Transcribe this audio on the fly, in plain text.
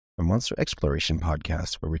a monster exploration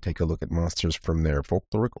podcast where we take a look at monsters from their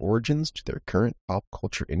folkloric origins to their current pop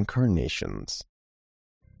culture incarnations.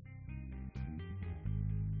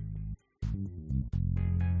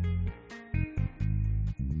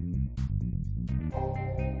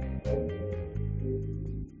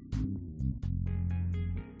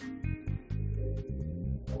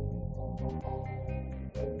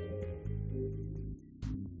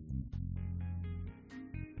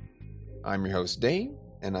 I'm your host, Dave,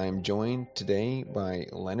 and I'm joined today by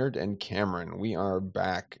Leonard and Cameron. We are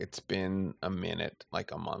back. It's been a minute,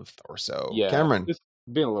 like a month or so. Yeah, Cameron, it's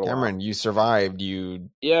been a little Cameron, while. you survived.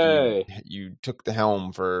 You Yay! you took the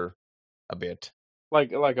helm for a bit.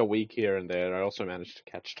 Like a week here and there. I also managed to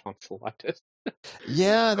catch tonsillitis.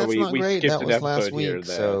 Yeah, that's not we great. skipped That an was last episode here week, and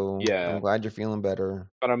there. so Yeah, I'm glad you're feeling better.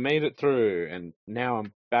 but I made it through, and now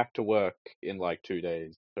I'm back to work in like 2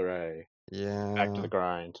 days. Hooray! Back to Yeah, the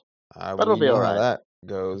grind. but But it'll we be know all how right. that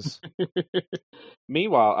goes.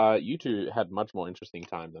 Meanwhile, you two had much more interesting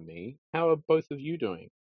time than me. How are both of you doing?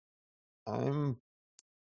 I'm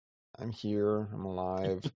here. I'm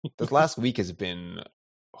alive. This last week has been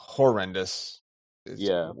horrendous.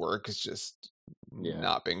 Yeah. Work has just Yeah.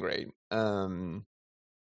 not been great.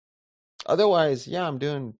 Otherwise, yeah, I'm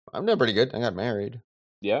doing pretty good. I got married.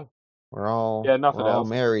 Yeah. We're all Nothing else.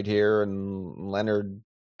 married here, and Leonard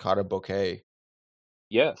caught a bouquet.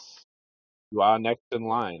 Yes. You are next in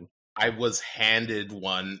line. I was handed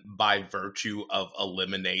one by virtue of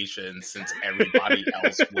elimination since everybody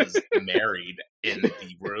else was married in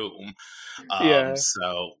the room.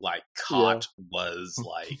 So like Cot was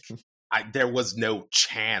like there was no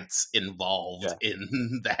chance involved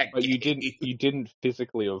in that but game. You didn't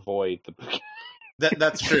physically avoid the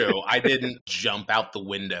That's true. I didn't jump out the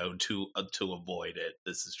window to avoid it.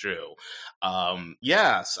 This is true.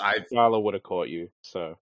 Yes, Skylar would have caught you,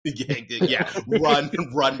 so Yeah,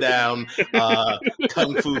 run down,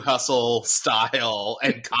 Kung Fu Hustle style,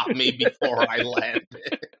 and caught me before I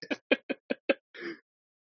landed.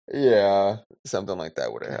 Yeah, something like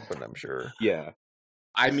that would have happened, I'm sure. Yeah.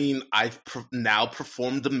 I mean, I've now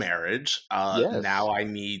performed the marriage. Yes. Now I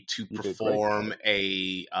need to perform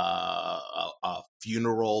a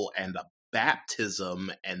funeral and a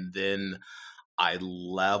baptism, and then I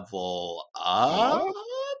level up.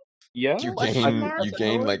 Yeah, you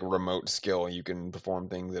gain like remote skill. You can perform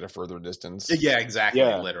things at a further distance. Yeah, exactly.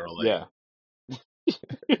 Yeah. Literally. Yeah.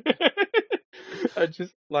 I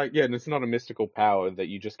just and it's not a mystical power that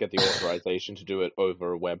you just get the authorization to do it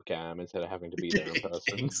over a webcam instead of having to be there in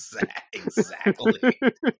person. Exactly.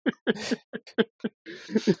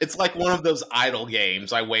 It's like one of those idle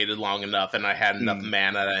games. I waited long enough and I had enough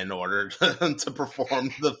mana in order to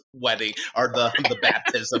perform the wedding or the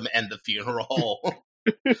baptism and the funeral.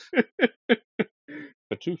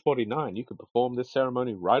 For $2.49, you could perform this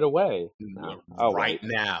ceremony right away. Now.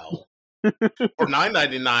 For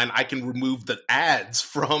 $9.99, I can remove the ads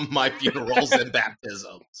from my funerals and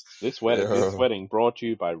baptisms. This wedding brought to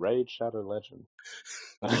you by Raid Shadow Legend.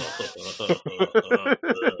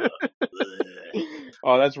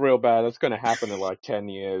 Oh, that's real bad. That's going to happen in like 10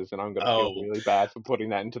 years, and I'm going to feel really bad for putting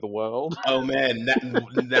that into the world. Oh, man.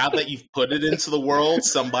 Now that you've put it into the world,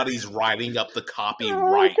 somebody's writing up the copy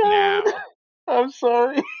now. I'm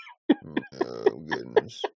sorry. Oh,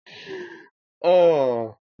 goodness.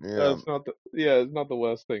 Oh. Yeah. It's not the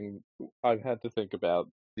worst thing I've had to think about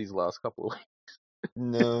these last couple of weeks.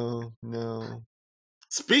 No.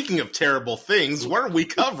 Speaking of terrible things, what are we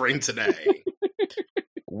covering today?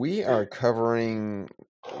 We are covering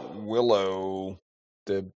Willow,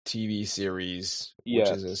 the TV series, which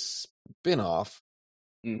is a spin-off.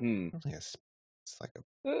 Mm-hmm. It's like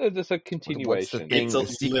a continuation.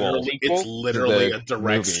 It's literally a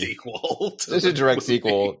direct sequel. It's a direct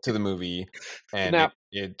sequel to the movie, and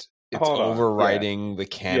it's overriding the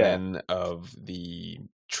canon of the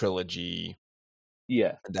trilogy.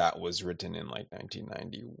 Yeah, that was written in like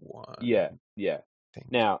 1991. Yeah.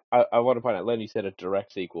 Now, I want to point out, Lenny said a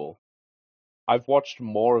direct sequel. I've watched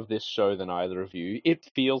more of this show than either of you. It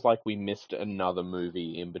feels like we missed another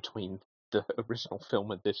movie in between the original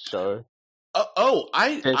film and this show.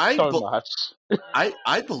 I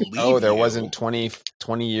believe. Oh, there wasn't 20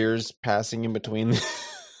 years passing in between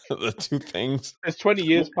the two things. There's 20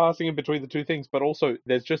 years passing in between the two things, but also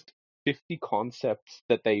there's just 50 concepts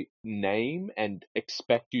that they name and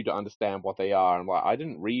expect you to understand what they are. I'm like, I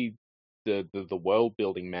didn't read the world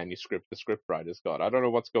building manuscript the scriptwriters got. I don't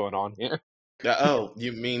know what's going on here. Oh,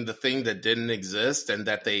 you mean the thing that didn't exist and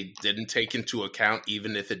that they didn't take into account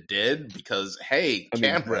even if it did? Because, hey,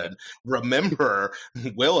 Cameron, remember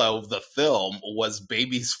Willow, the film, was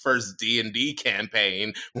Baby's first D&D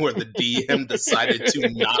campaign where the DM decided to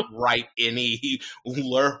not write any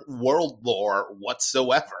world lore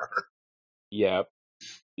whatsoever. Yep.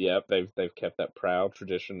 They've kept that proud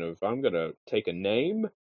tradition of, I'm going to take a name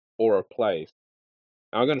or a place.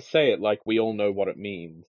 I'm going to say it like we all know what it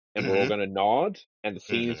means. And we're all going to nod, and the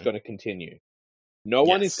scene is going to continue. No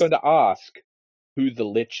one is going to ask who the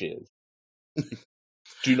Lich is.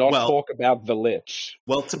 Do not talk about the Lich.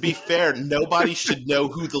 Well, to be fair, nobody should know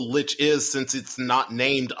who the Lich is since it's not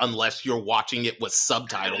named unless you're watching it with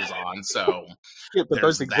subtitles on. So yeah, but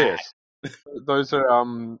those exist. Those are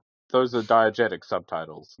diegetic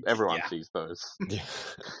subtitles. Everyone sees those.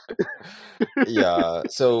 Yeah.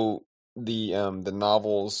 So the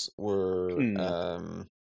novels were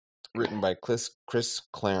written by Chris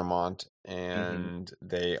Claremont, and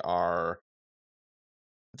they are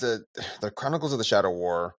the Chronicles of the Shadow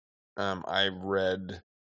War. I read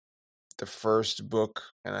the first book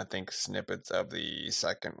and I think snippets of the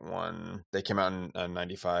second one. They came out in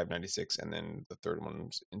 95, 96, and then the third one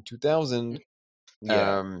was in 2000.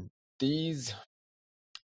 Yeah.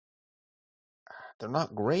 They're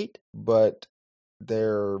not great, but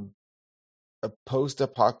they're a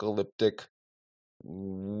post-apocalyptic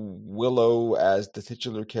Willow as the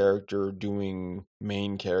titular character doing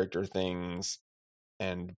main character things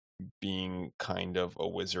and being kind of a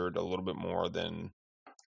wizard a little bit more than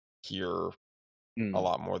here, a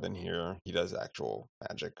lot more than here. He does actual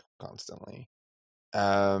magic constantly.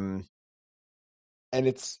 And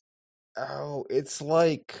it's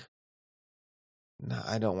like, no,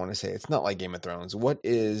 I don't want to say it's not like Game of Thrones. What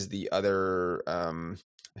is the other not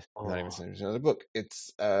even another book.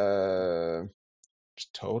 It's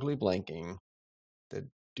just totally blanking. The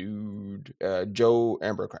dude Joe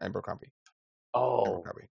Abercrombie. Oh,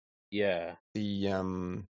 Abercrombie. Yeah. The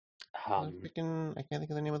I can't think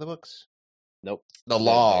of the name of the books. Nope. The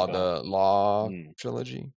Law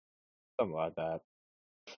trilogy. Something like that.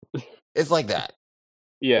 It's like that.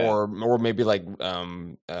 Yeah. Or maybe like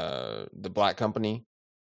the Black Company.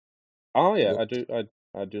 Oh yeah, I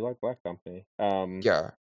do like Black Company.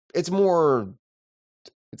 Yeah. It's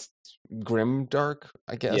grim dark,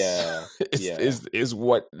 I guess. Yeah. is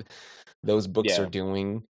what those books are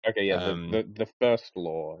doing. Okay, yeah. The first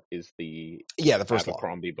Law is the first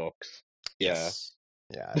Abercrombie books. Yes.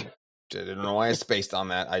 Yeah. I don't know why I spaced on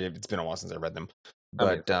that. It's been a while since I read them,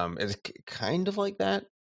 but it's kind of like that.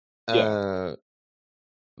 Yeah.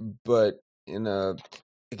 But in a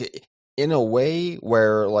way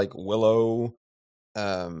where like Willow,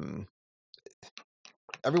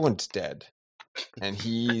 everyone's dead, and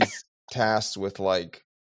he's tasked with like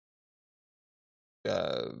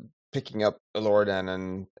picking up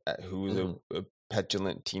Elora, who's a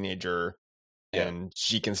petulant teenager, and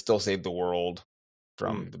she can still save the world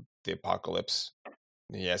from the apocalypse.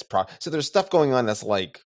 Yes, so there's stuff going on that's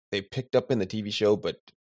like they picked up in the TV show, but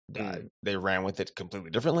they ran with it completely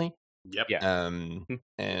differently. Yep. Yeah.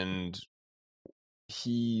 And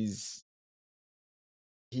he's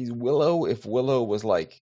Willow. If Willow was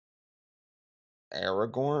like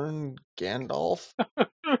Aragorn, Gandalf,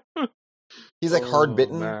 he's like hard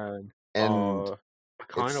bitten, man. And I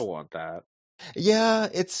kind of want that. Yeah,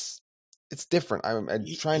 it's different. I'm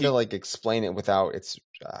trying to like explain it without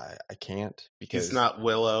I can't, because he's not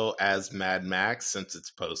Willow as Mad Max since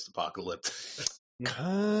it's post-apocalyptic.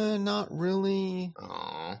 Not really.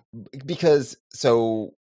 Aww. Because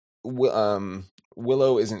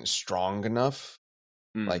Willow isn't strong enough,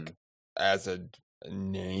 like as a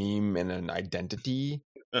name and an identity,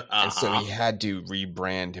 and so he had to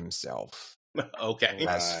rebrand himself. Okay,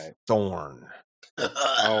 as Thorn.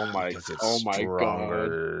 Oh my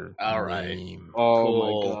god! All right. Name. Oh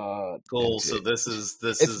cool. My god! Cool. So this is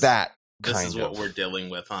that. This is what we're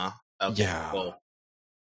dealing with, huh? Okay, yeah.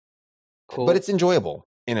 Cool. But it's enjoyable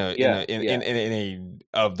in a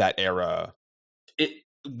of that era.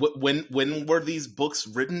 When were these books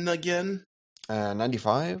written again?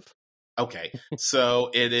 95. Okay,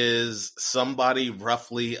 so it is somebody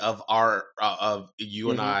roughly of our of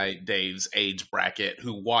you and I, Dave's age bracket,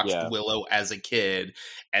 who watched Willow as a kid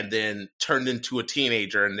and then turned into a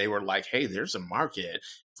teenager, and they were like, "Hey, there's a market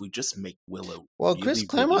if we just make Willow." Well, really, Chris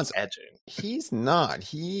Claremont's edging. He's not.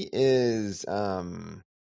 He is.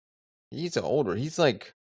 He's older. He's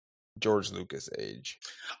like George Lucas age.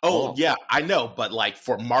 Oh yeah, I know, but like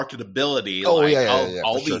for marketability,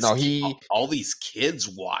 all these kids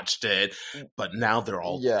watched it, but now they're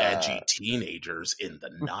all edgy teenagers in the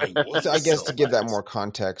 90s. So I guess to give that more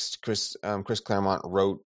context, Chris Claremont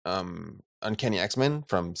wrote Uncanny X-Men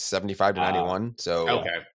from 75 to 91. So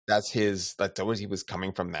that's always he was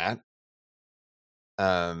coming from that.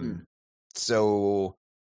 So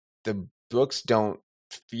the books don't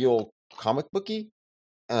feel comic booky.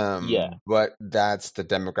 But that's the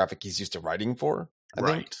demographic he's used to writing for. I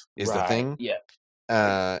think is the thing. Yeah.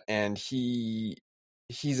 And he's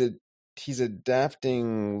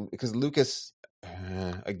adapting because Lucas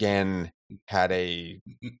again had a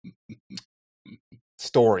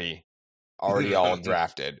story already all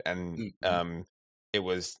drafted, and it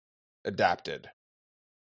was adapted.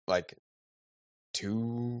 Like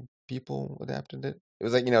 2 people adapted it. It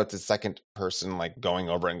was like, it's a second person like going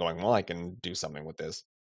over and going, well, I can do something with this.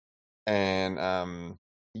 And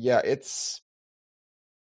it's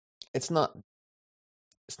not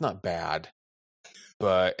bad,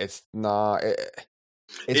 but it's not.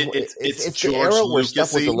 It's the era where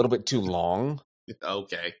stuff was a little bit too long.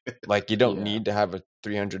 Okay, like you don't need to have a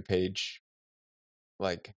 300-page.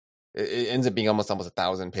 Like it ends up being almost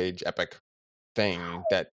 1,000-page epic thing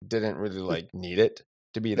that didn't really like need it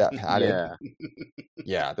to be that padded.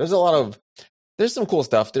 Yeah, there's some cool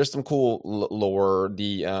stuff. There's some cool lore.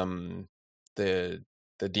 The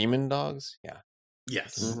demon dogs. Yeah.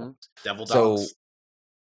 Yes. Devil dogs. So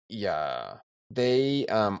yeah, they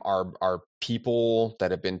are people that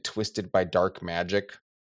have been twisted by dark magic.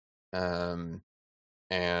 And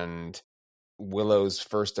Willow's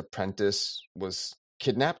first apprentice was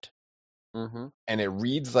kidnapped. And it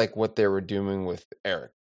reads like what they were doing with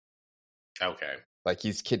Eric. Okay. Like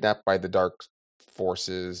he's kidnapped by the dark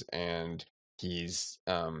forces and he's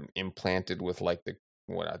implanted with like I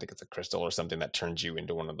think it's a crystal or something that turns you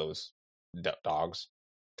into one of those dogs.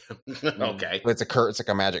 Okay. But it's like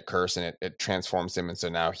a magic curse and it transforms him, and so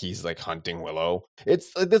now he's like hunting Willow.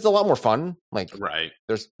 It's a lot more fun. Like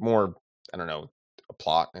there's more, I don't know, a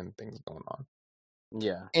plot and things going on.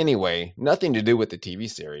 Yeah. Anyway, nothing to do with the TV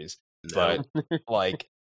series. No. But like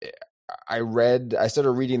I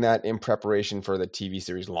started reading that in preparation for the TV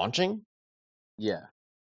series launching. Yeah.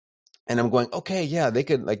 And I'm going, okay, yeah, they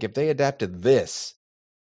could, like, if they adapted this,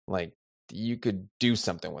 like, you could do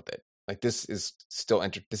something with it. Like, this is still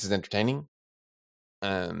this is entertaining.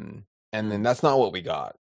 And then that's not what we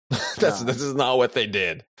got. This is not what they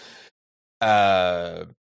did.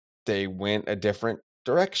 They went a different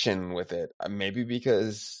direction with it. Maybe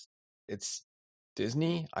because it's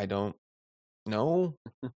Disney. I don't know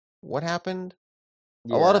what happened.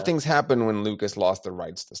 A lot of things happened when Lucas lost the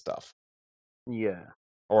rights to stuff. Yeah.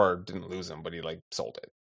 Or didn't lose them, but he like sold it.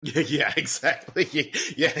 Yeah, exactly.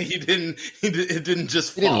 Yeah, he didn't. It didn't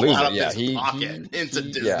just fall out of his pocket into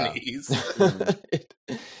Disney's. Yeah.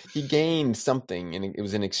 He gained something, and it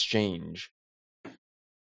was an exchange.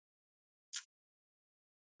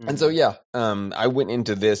 And so, I went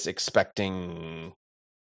into this expecting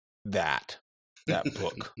that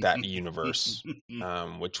book, that universe,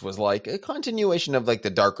 which was like a continuation of like the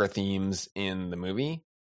darker themes in the movie.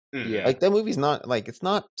 Yeah. Like that movie's not like, it's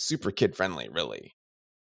not super kid friendly, really.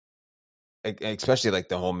 Especially like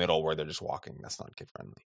the whole middle where they're just walking. That's not kid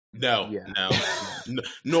friendly. No.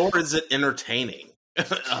 Nor is it entertaining.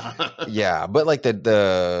 Yeah, but like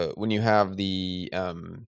the when you have the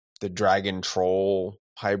dragon troll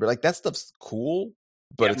hybrid, like that stuff's cool,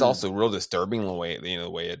 but it's also real disturbing the way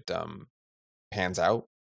it pans out.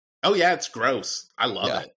 Oh yeah, it's gross. I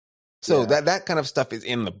love it. So that kind of stuff is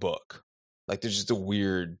in the book. Like there's just a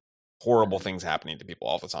weird, horrible things happening to people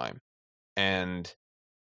all the time, and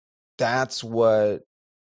that's what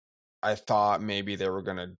I thought maybe they were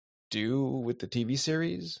gonna do with the TV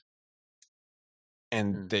series,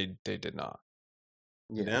 and they did not.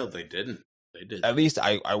 Yeah. No, they didn't. They did. At least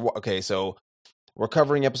okay. So we're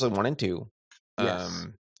covering episode 1 and 2. Yes.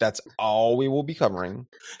 That's all we will be covering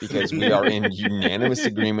because we are in unanimous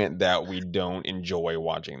agreement that we don't enjoy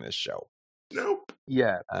watching this show. Nope.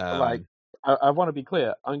 Yeah. Like I want to be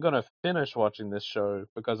clear. I'm going to finish watching this show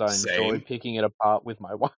because I enjoy picking it apart with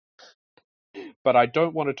my wife. But I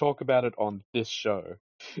don't want to talk about it on this show.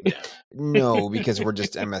 No, because we're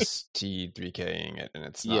just MST3K'ing it, and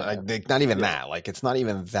it's not not even that. Like it's not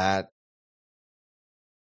even that.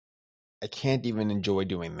 I can't even enjoy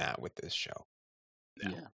doing that with this show.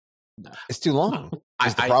 No. It's too long.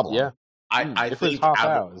 Is the problem? Yeah. I think half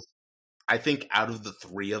hours. I think out of the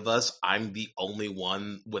three of us, I'm the only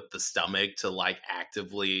one with the stomach to like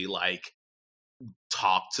actively like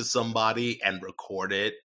talk to somebody and record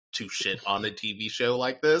it to shit on a TV show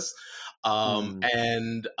like this.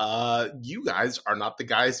 And you guys are not the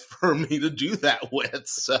guys for me to do that with.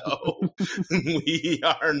 So we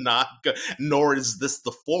are not nor is this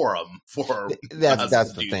the forum for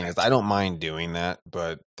that's the thing, is I don't mind doing that,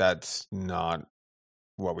 but that's not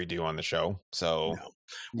what we do on the show. So no.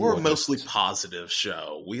 We're a mostly positive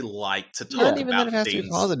show. We like to talk not even about that it has things. to be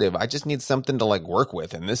positive. I just need something to like work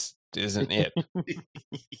with, and this isn't it.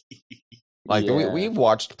 Like we've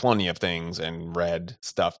watched plenty of things and read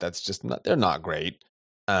stuff that's just not, they're not great.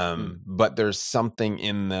 But there's something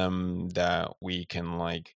in them that we can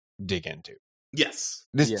like dig into. Yes.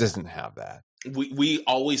 This doesn't have that. We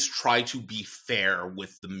always try to be fair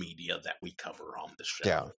with the media that we cover on the show.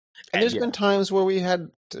 Yeah. And there's been times where we had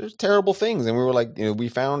terrible things and we were like, we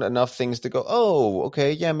found enough things to go, oh,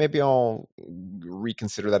 okay, yeah, maybe I'll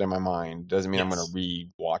reconsider that in my mind. Doesn't mean I'm going to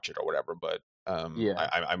re-watch it or whatever, but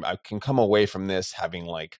I can come away from this having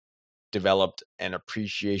like developed an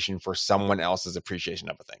appreciation for someone else's appreciation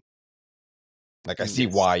of a thing. Like I see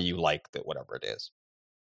why you like that, whatever it is.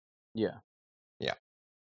 Yeah.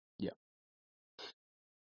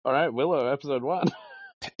 All right, Willow, episode 1.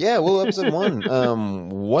 Yeah, Willow, episode 1.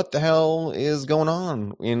 What the hell is going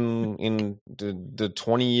on in the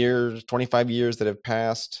 25 years that have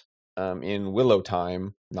passed in Willow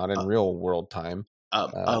time, not in real world time?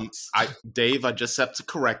 Dave, I just have to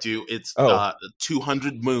correct you. It's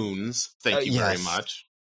 200 moons. Thank you very much.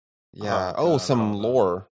 Yeah. Some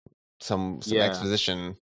lore, some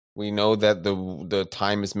exposition. We know that the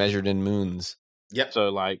time is measured in moons. Yep. So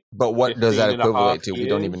like, but what does that equivalent to? We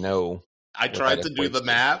don't even know. I tried to do the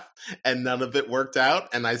math, and none of it worked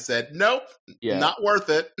out. And I said, nope, not worth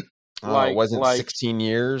it. It wasn't 16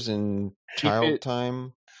 years in child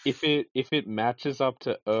time. If it matches up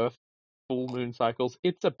to Earth full moon cycles,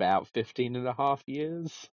 it's about 15.5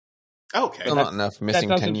 years. Okay. Still not enough. Missing 10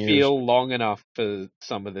 years. That doesn't feel long enough for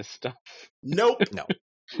some of this stuff. Nope. No.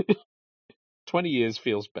 20 years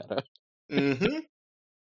feels better. Mm-hmm.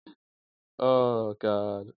 Oh,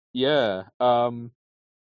 God. Yeah.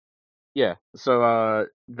 Yeah. So,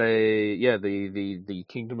 the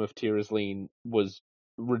Kingdom of Tyrosleen was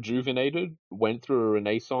rejuvenated, went through a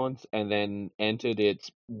renaissance, and then entered its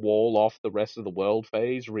wall off the rest of the world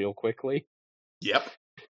phase real quickly. Yep.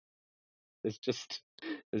 It's just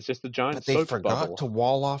a giant but they soap forgot bubble. to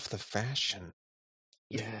wall off the fashion.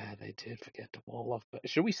 Yeah, they did forget to wall off.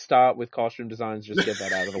 Should we start with costume designs? Just get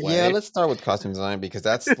that out of the way. Yeah, let's start with costume design because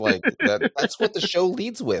that's like that's what the show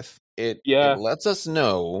leads with. It lets us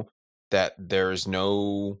know that there's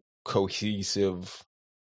no cohesive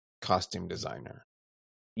costume designer.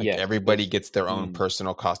 Like everybody gets their own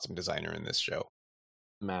personal costume designer in this show.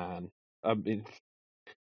 Man, I mean,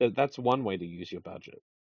 that's one way to use your budget.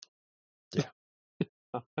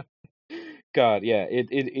 Yeah. God, yeah,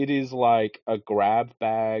 it is like a grab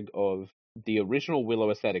bag of the original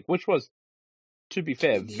Willow aesthetic, which was, to be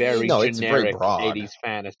fair, very generic 80s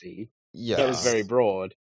fantasy. Yeah, that was very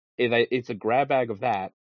broad. It's a grab bag of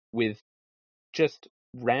that with just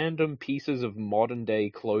random pieces of modern day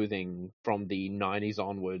clothing from the 90s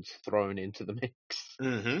onwards thrown into the mix.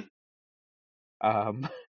 Mm-hmm.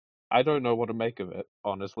 I don't know what to make of it,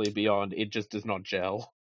 honestly, beyond it just does not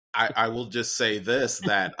gel. I will just say this,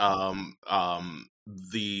 that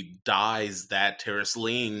the dyes that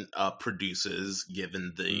Tyrosleen produces,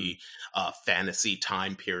 given the fantasy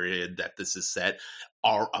time period that this is set,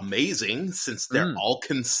 are amazing since they're all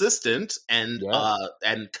consistent and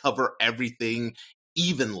cover everything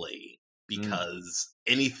evenly. Because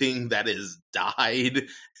anything that is dyed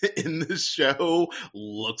in the show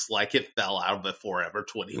looks like it fell out of the Forever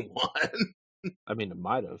 21. I mean, it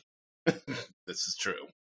might have. This is true.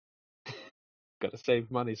 Got to save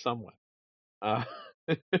money somewhere.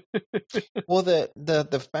 Well,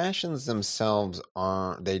 the fashions themselves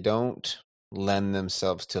they don't lend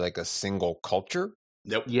themselves to like a single culture.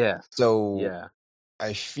 Nope. Yeah. So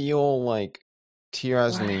I feel like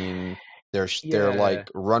Tyrosleen, they're like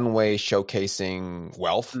runway showcasing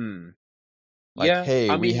wealth. Like,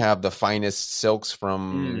 hey, we have the finest silks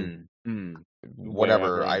from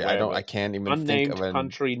whatever. I can't even unnamed think of a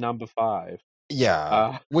country number 5.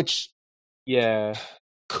 Yeah, which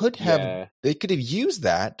could have they could have used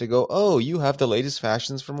that to go, oh, you have the latest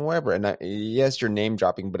fashions from wherever, and yes, you're name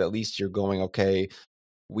dropping, but at least you're going, okay,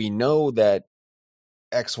 we know that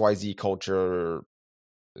XYZ culture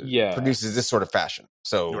produces this sort of fashion,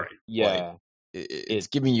 so it's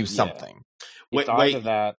giving you something. It's either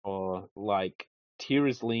that or like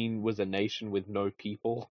Tyrosleen was a nation with no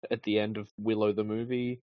people at the end of Willow the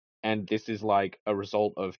movie. And this is like a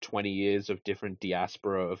result of 20 years of different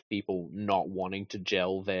diaspora of people not wanting to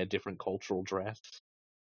gel their different cultural dress.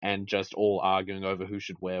 and just all arguing over who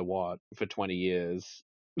should wear what for 20 years.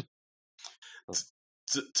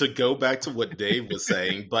 To go back to what Dave was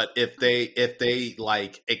saying, but if they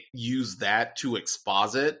like use that to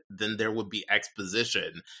exposit, then there would be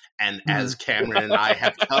exposition. And as Cameron and I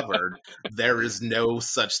have covered, there is no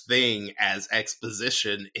such thing as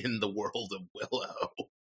exposition in the world of Willow.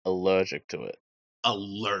 Allergic to it.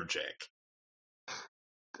 Allergic.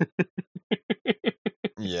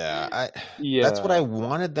 Yeah, that's what I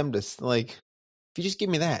wanted them to like. If you just give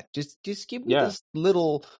me that, just give me this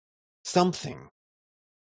little something.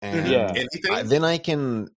 And then I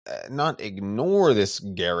can not ignore this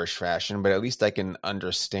garish fashion, but at least I can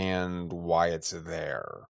understand why it's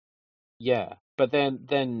there. Yeah, but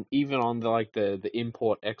then even on the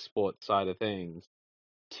import-export side of things,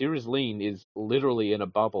 Tir Asleen is literally in a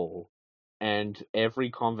bubble, and every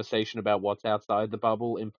conversation about what's outside the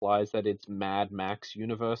bubble implies that it's Mad Max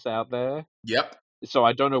universe out there. Yep. So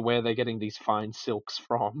I don't know where they're getting these fine silks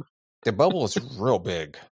from. The bubble is real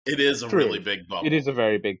big. It is a really big bubble. It is a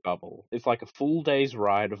very big bubble. It's like a full day's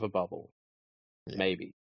ride of a bubble. Yeah.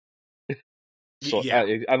 Maybe. So,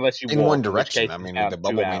 unless you in walk, one direction. I mean, the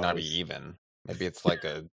bubble may not be even. Maybe it's like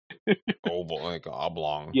a oval, like an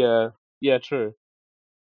oblong. Yeah, true.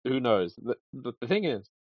 Who knows? The thing is,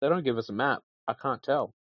 they don't give us a map. I can't tell.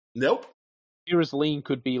 Nope. Tir Asleen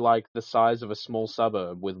could be like the size of a small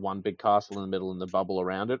suburb with one big castle in the middle and the bubble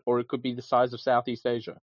around it, or it could be the size of Southeast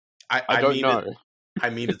Asia. I don't know.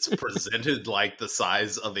 It's presented like the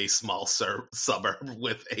size of a small suburb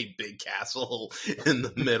with a big castle in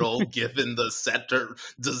the middle, given the center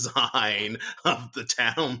design of the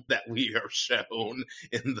town that we are shown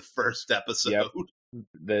in the first episode.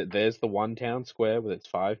 Yep. There's the one town square with its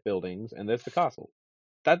 5 buildings, and there's the castle.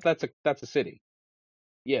 That's a city.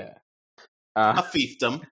 Yeah. A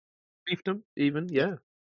fiefdom. Fiefdom, even, yeah.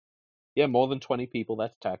 Yeah, more than 20 people,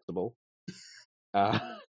 that's taxable.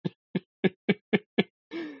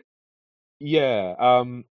 Yeah,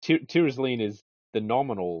 Tir Asleen is the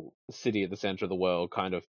nominal city at the center of the world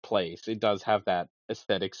kind of place. It does have that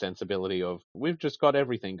aesthetic sensibility of, we've just got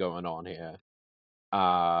everything going on here.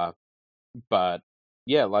 But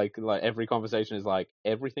yeah, like every conversation is like,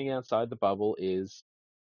 everything outside the bubble is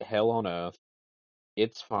hell on earth.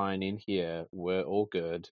 It's fine in here. We're all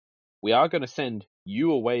good. We are going to send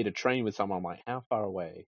you away to train with someone. I'm like, how far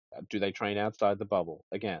away? Do they train outside the bubble?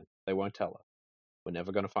 Again, they won't tell us. We're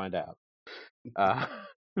never going to find out.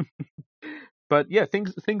 But yeah,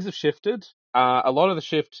 things have shifted. A lot of the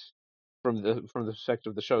shift from the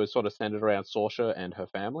perspective of the show is sort of centered around Saoirse and her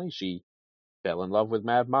family. She fell in love with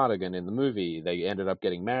Madmartigan in the movie. They ended up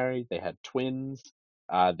getting married. They had twins.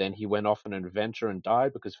 Then he went off on an adventure and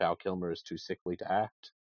died because Val Kilmer is too sickly to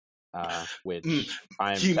act, which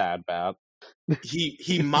I am sad about.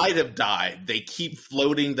 He might have died. They keep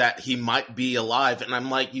floating that he might be alive, and I'm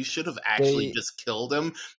like, you should have actually just killed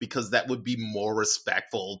him, because that would be more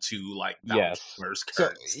respectful to like Val Kilmer's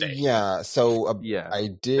current state. Yeah, so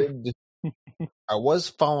I was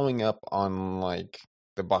following up on like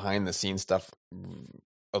the behind the scenes stuff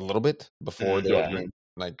a little bit before they were doing,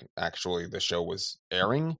 like, actually the show was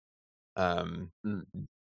airing, and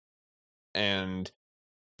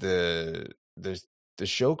the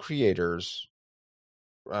show creators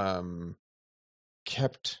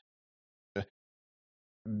kept,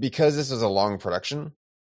 because this was a long production,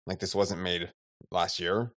 like this wasn't made last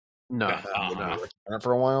year. No.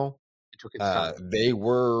 For a while, it took its time. They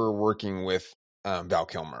were working with Val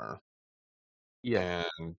Kilmer. Yeah,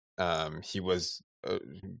 and he was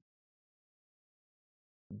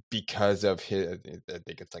because of his, I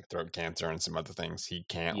think it's like throat cancer and some other things. He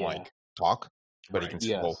can't like talk, but he can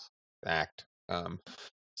still act.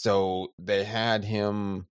 So they had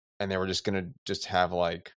him, and they were just gonna have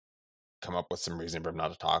like come up with some reason for him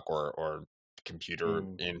not to talk, or computer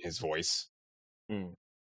in his voice.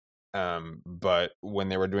 But when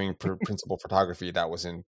they were doing principal photography, that was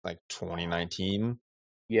in like 2019.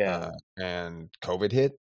 And COVID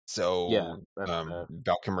hit. So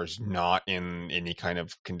Val Kilmer's not in any kind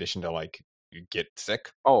of condition to like get sick.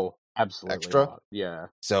 Oh, absolutely extra. Not. Yeah.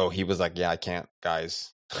 So he was like, "Yeah, I can't,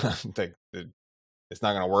 guys. It's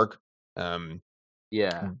not gonna work."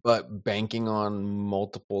 But banking on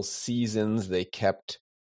multiple seasons, they kept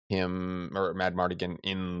him, or Madmartigan,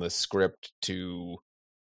 in the script to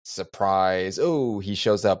surprise. Oh, he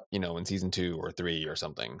shows up, in season 2 or 3 or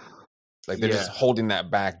something. Like they're just holding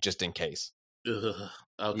that back just in case. Ugh,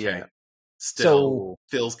 okay. Still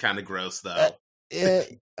feels kind of gross though.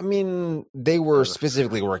 I mean, they were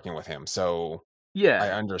specifically working with him, so I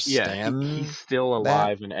understand. He's still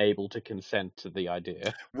alive and able to consent to the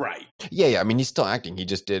idea. Right. Yeah. I mean, he's still acting. He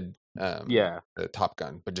just did the Top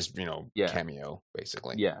Gun, but just cameo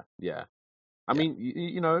basically. Yeah. I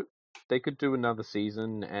mean, they could do another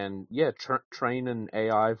season and train an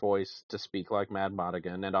AI voice to speak like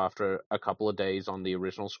Madmartigan, and after a couple of days on the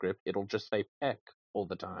original script, it'll just say Peck all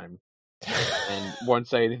the time and won't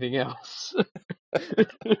say anything else.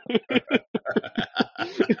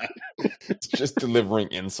 It's just delivering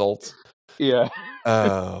insults. Yeah.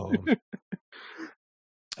 Oh.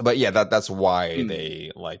 But yeah, that's why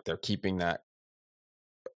they're keeping that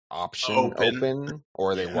option open,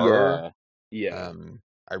 or they were. Yeah.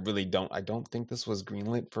 I don't think this was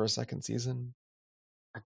greenlit for a second season.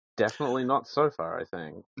 Definitely not so far, I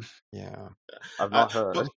think. Yeah. I've not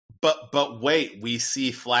heard. But wait, we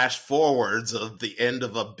see flash forwards of the end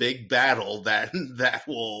of a big battle that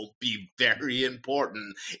will be very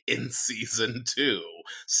important in season 2.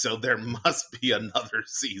 So there must be another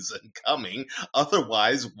season coming.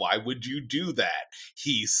 Otherwise, why would you do that?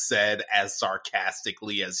 He said as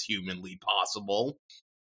sarcastically as humanly possible.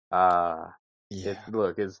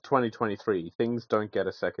 Look, it's 2023. Things don't get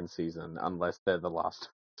a second season unless they're the last.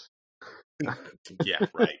 Yeah,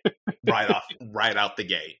 right. Right out the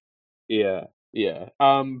gate. Yeah.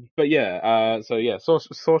 But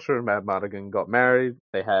Sorcerer and Madmartigan got married.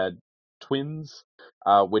 They had twins,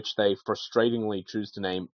 which they frustratingly choose to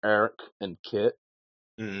name Eric and Kit.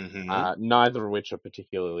 Mm-hmm. Neither of which are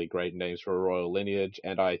particularly great names for a royal lineage,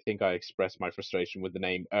 and I think I expressed my frustration with the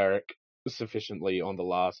name Eric sufficiently on the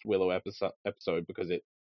last Willow episode because it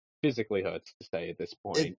physically hurts to say at this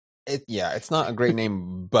point. It's not a great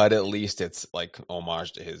name, but at least it's like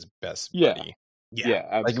homage to his best buddy. Yeah,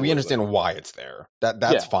 absolutely. Like we understand why it's there.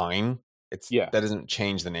 That's fine. That doesn't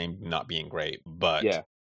change the name not being great, but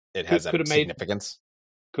it has a significance.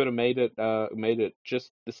 Could have made it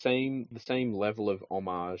just the same level of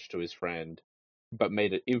homage to his friend, but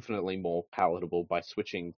made it infinitely more palatable by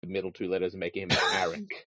switching the middle two letters and making him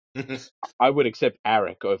Eric. I would accept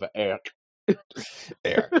Eric over Eric.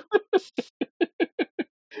 Eric.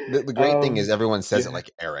 The great thing is everyone says it like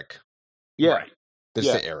Eric. Yeah. Right.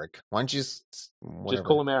 Just say Eric. Why don't you just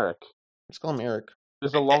call him Eric? Just call him Eric.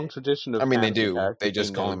 There's a long tradition of. I mean, they do. They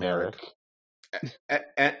just call him Eric.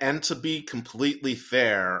 And to be completely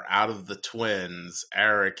fair, out of the twins,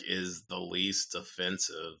 Eric is the least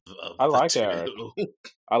offensive of I like the two. Eric.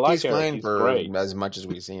 I like He's Eric. Fine He's for great. as much as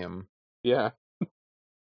we see him. Yeah.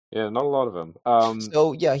 Yeah, not a lot of them.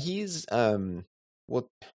 So yeah, he's we'll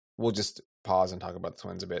just pause and talk about the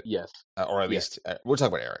twins a bit. Yes. Or at least we'll talk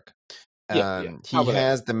about Eric. He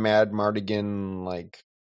has the Madmartigan, like,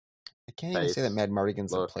 I can't even say that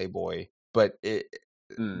Madmartigan's a playboy, but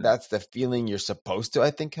that's the feeling you're supposed to,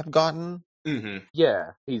 I think, have gotten. Mm-hmm.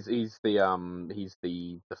 Yeah, he's the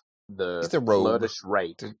rogue. flirtish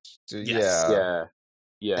rake. Yeah.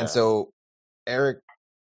 And so Eric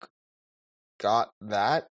got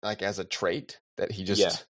that, like, as a trait that he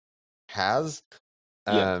just has.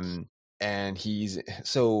 And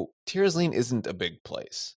Tyrosline isn't a big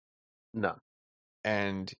place. No.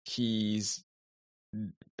 And he's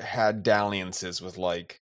had dalliances with,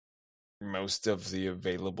 like, most of the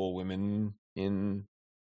available women in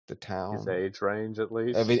the town. His age range, at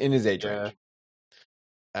least. I mean, in his age range.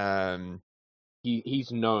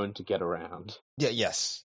 He's known to get around. Yeah,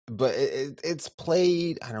 yes. But it's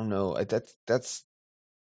played, I don't know, it's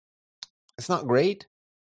not great.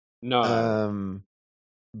 No.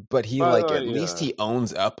 But he, at least he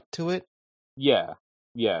owns up to it. Yeah.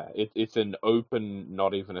 Yeah, it's an open,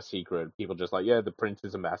 not even a secret. People just like, the prince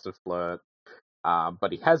is a massive flirt.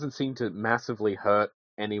 But he hasn't seemed to massively hurt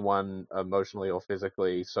anyone emotionally or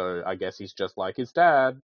physically, so I guess he's just like his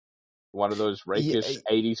dad. One of those rakish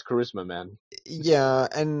 80s charisma men. Yeah,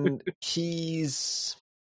 and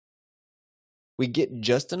we get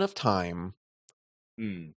just enough time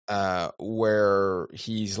where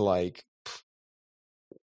he's, like,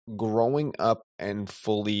 growing up and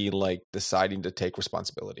fully, like, deciding to take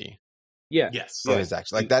responsibility. Yeah. Yes. For his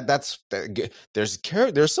actions. Like there's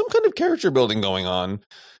some kind of character building going on.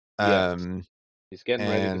 He's getting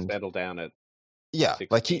ready to settle down at 16.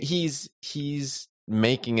 Like he's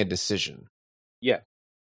making a decision. Yeah.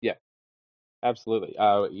 Absolutely.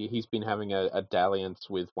 He's been having a dalliance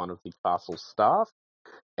with one of the castle staff,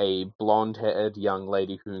 a blonde-haired young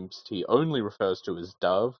lady whom he only refers to as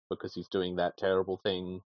Dove because he's doing that terrible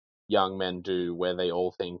thing young men do where they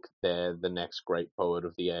all think they're the next great poet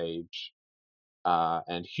of the age.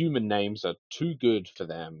 And human names are too good for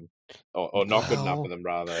them, or not good enough for them,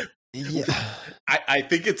 rather. Yeah, I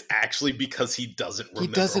think it's actually because he doesn't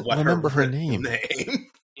remember her name.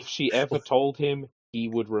 If she ever told him, he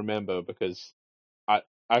would remember, because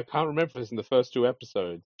I can't remember this in the first 2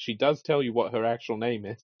 episodes. She does tell you what her actual name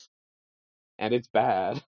is. and it's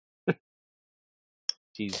bad.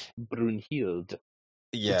 She's Brunhild.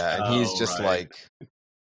 Yeah, and he's just like,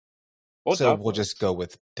 so Dove we'll works. just go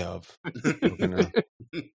with Dove. We're gonna...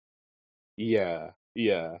 Yeah.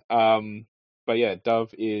 But yeah,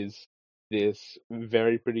 Dove is this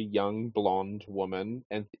very pretty young blonde woman,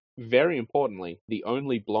 and very importantly, the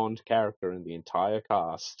only blonde character in the entire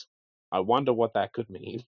cast. I wonder what that could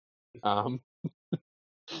mean.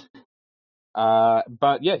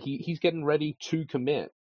 But yeah, he's getting ready to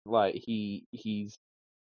commit. Like he's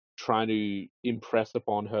trying to impress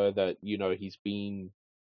upon her that he's been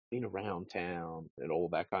around town and all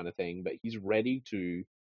that kind of thing, but he's ready to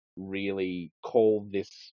really call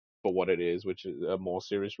this for what it is, which is a more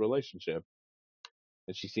serious relationship.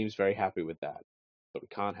 And she seems very happy with that. But we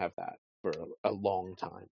can't have that for a long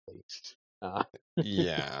time, at least.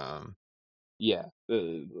 Yeah. Yeah.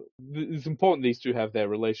 It's important these two have their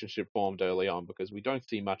relationship formed early on because we don't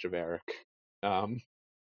see much of Eric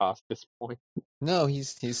past this point. No,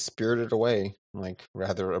 he's spirited away, like,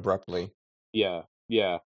 rather abruptly. Yeah.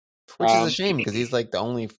 Which is a shame, because he's, like, the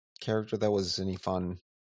only character that was any fun.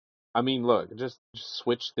 I mean, look, just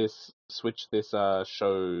switch this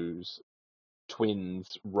show's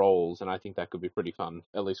twins roles, and I think that could be pretty fun,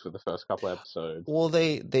 at least for the first couple episodes. Well,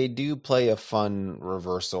 they do play a fun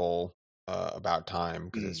reversal about time,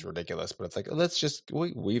 because it's ridiculous, but it's like, let's just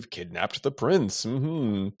we've kidnapped the prince,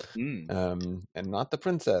 and not the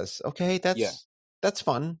princess. Okay, that's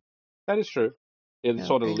fun. That is true. It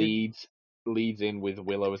sort of leads in with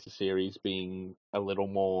Willow as a series being a little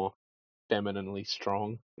more femininely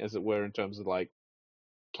strong, as it were, in terms of like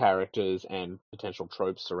characters and potential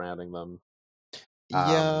tropes surrounding them.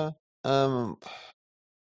 Yeah.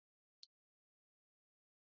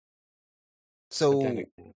 So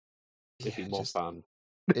it'd be more fun.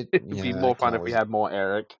 It'd be more fun if we had more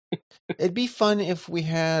Eric. It'd be fun if we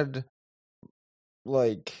had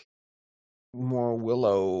like more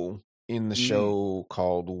Willow in the show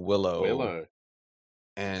called Willow.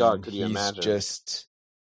 And God, could you imagine? Just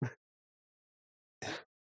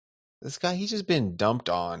this guy, he's just been dumped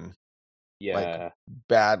on. Yeah. Like,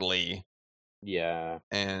 badly. Yeah.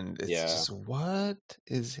 And it's just, what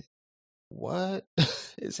is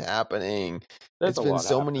happening? It's been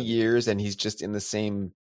so many years, and he's just in the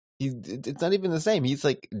same. It's not even the same. He's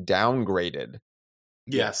like downgraded.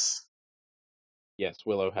 Yes. Yes,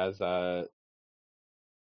 Willow has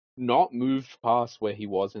not moved past where he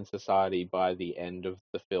was in society by the end of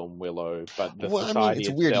the film Willow, but the society it's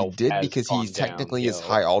weird he did, because he's technically is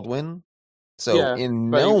High Aldwin. So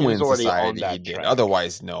in no Win society he did.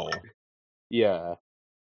 Otherwise, no. Yeah.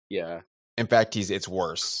 In fact, it's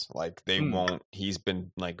worse. Like, they won't. He's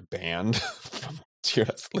been like banned from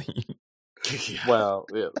wrestling. Well,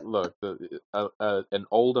 look, an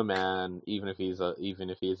older man, even if he's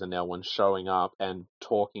a now one, showing up and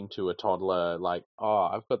talking to a toddler like, "Oh,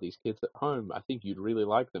 I've got these kids at home. I think you'd really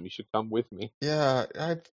like them. You should come with me." Yeah,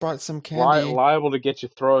 I brought some candy. Liable to get you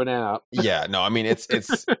thrown out. Yeah, no, I mean it's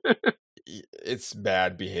it's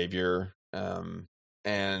bad behavior.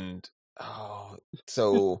 And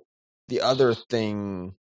so the other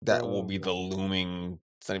thing that will be the looming.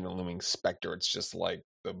 It's not even a looming specter. It's just like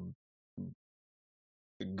the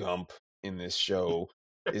Gump in this show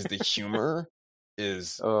is the humor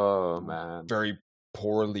is very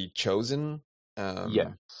poorly chosen.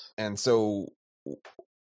 Yes. And so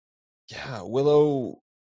Willow,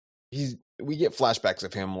 we get flashbacks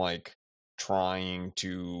of him like trying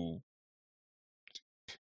to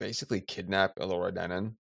basically kidnap Elora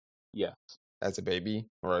Danan. Yes. As a baby,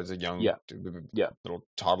 or as a young little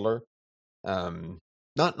toddler.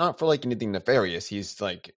 Not for like anything nefarious. He's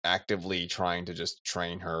like actively trying to just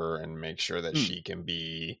train her and make sure that she can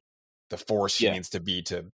be the force she needs to be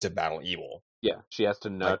to battle evil. Yeah, she has to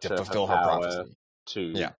nurture to fulfill her prophecy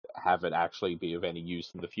to have it actually be of any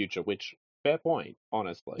use in the future. Which, fair point,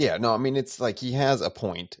 honestly. Yeah, no, I mean it's like he has a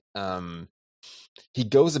point. He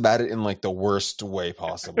goes about it in like the worst way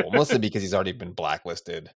possible, mostly because he's already been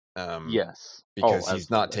blacklisted. Yes, because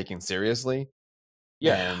he's not taken seriously.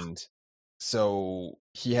 Yeah, and so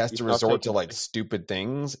he has to resort to like stupid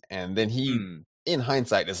things, and then he, in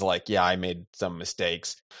hindsight, is like, "Yeah, I made some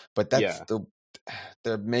mistakes," but that's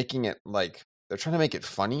they're making it like they're trying to make it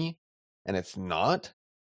funny, and it's not.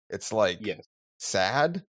 It's like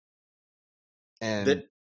sad, and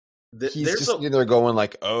he's just either going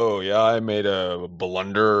like, "Oh yeah, I made a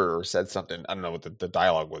blunder," or said something. I don't know what the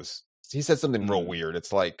dialogue was. He said something real weird.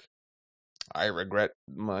 It's like, "I regret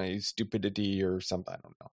my stupidity," or something. I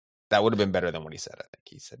don't know. That would have been better than what he said, I think.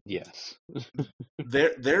 He said yes.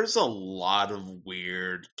 There's a lot of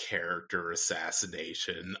weird character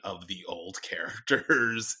assassination of the old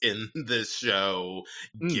characters in this show,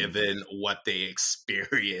 given what they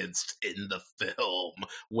experienced in the film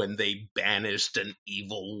when they banished an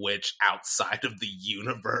evil witch outside of the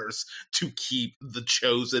universe to keep the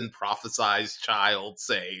chosen prophesized child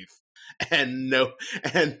safe. And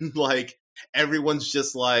like everyone's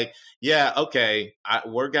just like, yeah, okay,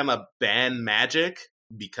 we're gonna ban magic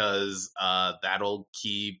because that'll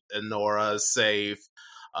keep Nora safe,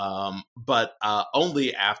 but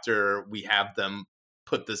only after we have them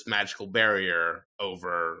put this magical barrier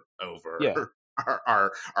over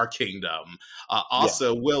our kingdom.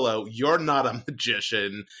 Also, Willow, you're not a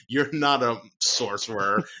magician. You're not a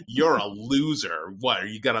sorcerer. You're a loser. What, are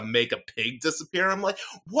you gonna make a pig disappear? I'm like,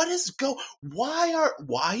 why is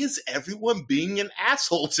everyone being an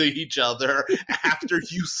asshole to each other after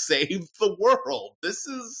you saved the world? This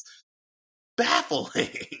is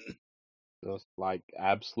baffling. Just like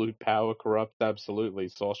absolute power corrupts absolutely.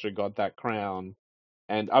 Sorcerer got that crown.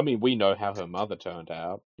 And I mean, we know how her mother turned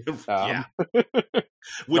out. Yeah.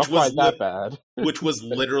 Which was that bad. Which was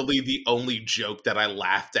literally the only joke that I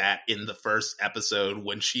laughed at in the first episode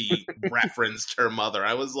when she referenced her mother.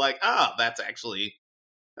 I was like, that's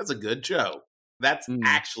a good joke. That's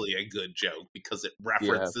actually a good joke because it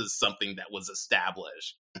references something that was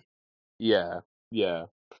established. Yeah.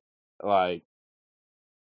 Like,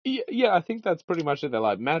 yeah, I think that's pretty much it. They're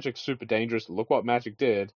like, magic's super dangerous. Look what magic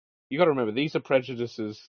did. You got to remember, these are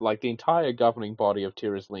prejudices. Like, the entire governing body of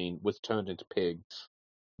Tirisleen was turned into pigs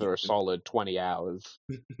for a solid 20 hours.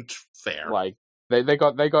 Fair. Like, they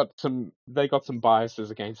got some biases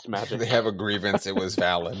against magic. They have a grievance. It was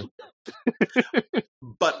valid.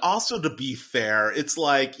 But also, to be fair, it's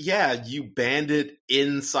like, yeah, you banned it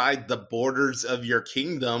inside the borders of your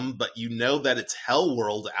kingdom, but you know that it's hell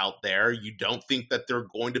world out there. You don't think that there are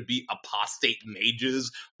going to be apostate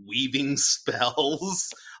mages weaving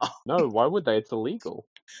spells? No, why would they? It's illegal.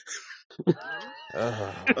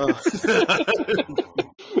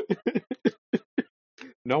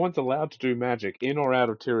 No one's allowed to do magic in or out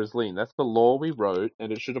of Tirisleen. That's the law we wrote,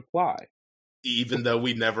 and it should apply. Even though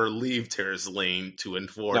we never leave Tirisleen to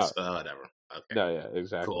enforce whatever. Okay. No, yeah,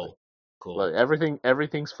 exactly. Cool. Look,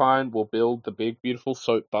 everything's fine. We'll build the big, beautiful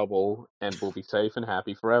soap bubble, and we'll be safe and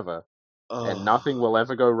happy forever. And nothing will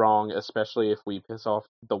ever go wrong, especially if we piss off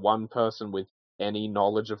the one person with any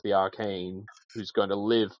knowledge of the arcane who's going to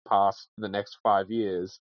live past the next 5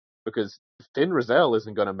 years. Because Finn Rizal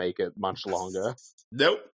isn't going to make it much longer.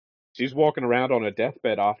 Nope. She's walking around on her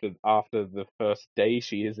deathbed after the first day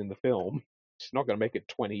she is in the film. She's not going to make it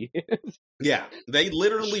 20 years. Yeah, they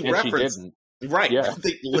literally referenced. She didn't. Right. Yeah.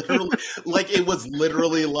 They literally, like, it was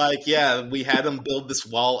literally like, yeah, we had them build this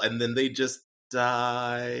wall and then they just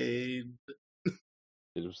died.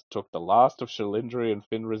 It took the last of Shalindri and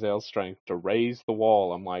Finn Rizal's strength to raise the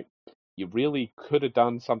wall. I'm like, you really could have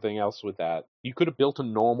done something else with that. You could have built a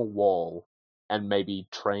normal wall and maybe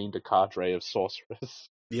trained a cadre of sorcerers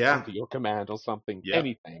under your command or something. Yeah.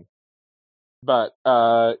 Anything. But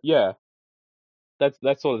yeah,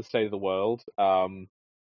 that's sort of the state of the world.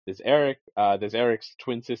 There's Eric. There's Eric's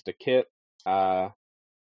twin sister Kit, who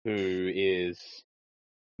is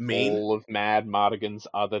mean. All of Mad Mardigan's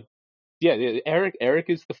other. Yeah, Eric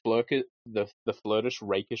is the flirtish,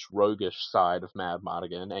 rakish, roguish side of Mad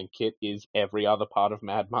Mardigan, and Kit is every other part of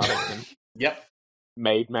Mad Mardigan. Yep.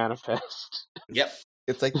 Made manifest. Yep.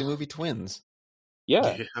 It's like the movie Twins.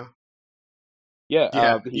 Yeah.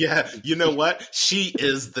 Yeah. You know what? She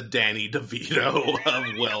is the Danny DeVito of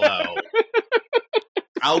Willow.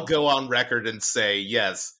 I'll go on record and say,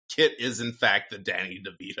 yes, Kit is in fact the Danny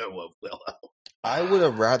DeVito of Willow. I would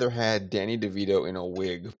have rather had Danny DeVito in a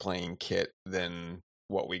wig playing Kit than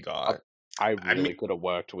what we got. I really could have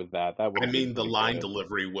worked with that. The line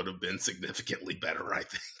delivery would have been significantly better, I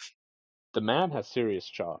think. The man has serious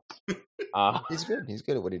chops. He's good. He's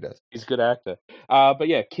good at what he does. He's a good actor. But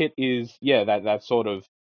yeah, Kit is that sort of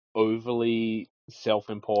overly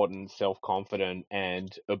self-important, self-confident,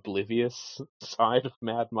 and oblivious side of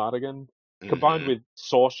Mad Mardigan. Combined with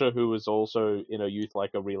Sorsha, who was also in her youth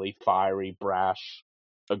like a really fiery, brash,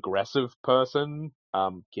 aggressive person.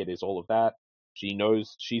 Kit is all of that. She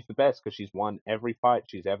knows she's the best because she's won every fight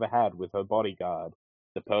she's ever had with her bodyguard,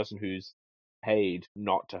 the person who's paid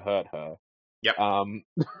not to hurt her. Yep.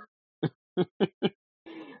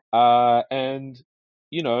 And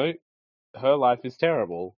her life is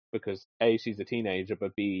terrible because A, she's a teenager,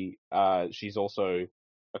 but B, she's also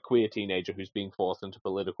a queer teenager who's being forced into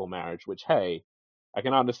political marriage, which, hey, I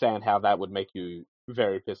can understand how that would make you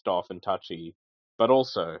very pissed off and touchy, but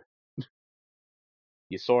also,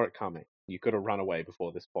 You saw it coming. You could have run away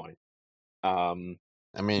before this point.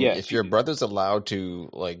 I mean, if your brother's allowed to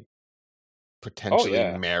like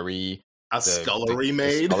potentially marry a scullery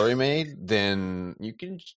maid, then you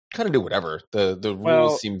can kind of do whatever. The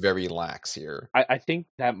rules seem very lax here. I think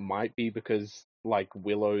that might be because like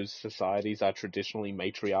Willow's societies are traditionally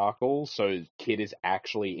matriarchal, so Kit is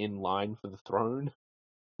actually in line for the throne,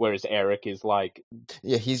 whereas Eric is like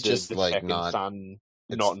he's just the like second not son.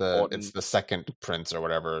 Not important. It's the second prince or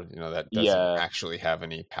whatever, that doesn't actually have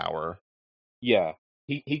any power. Yeah,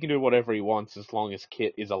 he can do whatever he wants as long as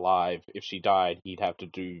Kit is alive. If she died, he'd have to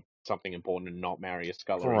do something important and not marry a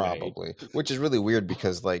scullery maid. Which is really weird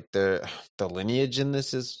because like the lineage in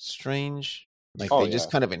this is strange. Like they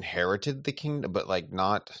just kind of inherited the kingdom, but like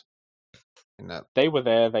not. They were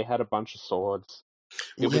there. They had a bunch of swords.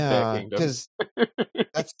 It was their kingdom. Because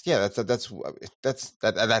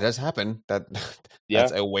that does happen. That's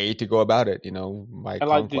a way to go about it. By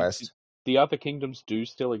conquest. Like the other kingdoms do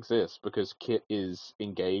still exist because Kit is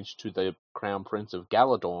engaged to the Crown Prince of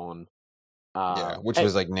Galadorn. Which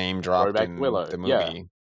was like name dropped in Willow. the movie. Yeah.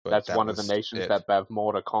 That's one of the nations that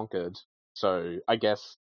Bavmorda conquered. So I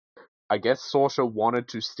guess Saoirse wanted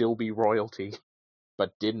to still be royalty,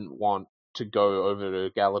 but didn't want to go over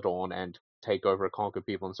to Galadorn and take over and conquer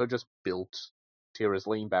people, and so just built Tir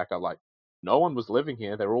Asleen back up. Like, no one was living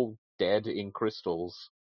here; they're all dead in crystals.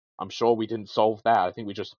 I'm sure we didn't solve that. I think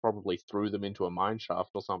we just probably threw them into a mine shaft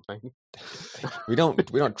or something. we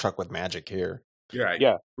don't truck with magic here. You're right.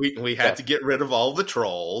 Yeah, we had to get rid of all the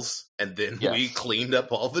trolls, and then we cleaned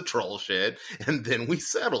up all the troll shit, and then we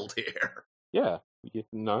settled here. Yeah,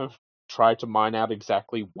 tried to mine out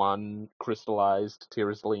exactly one crystallized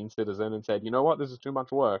Tir Asleen citizen and said, you know what, this is too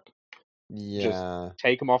much work. Just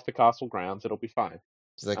take them off the castle grounds, it'll be fine.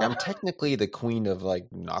 It's like, I'm technically the queen of like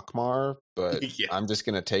Nockmaar, but I'm just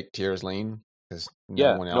gonna take Tir Asleen because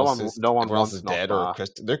no one else is dead or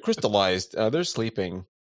they're crystallized. They're sleeping.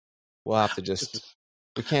 We'll have to just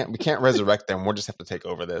we can't resurrect them. We'll just have to take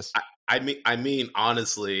over this. I mean,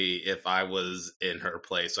 honestly, if I was in her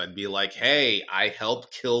place, I'd be like, "Hey, I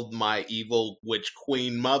helped kill my evil witch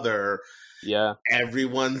queen mother. Yeah,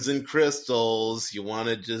 everyone's in crystals. You want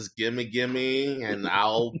to just gimme, and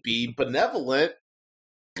I'll be benevolent.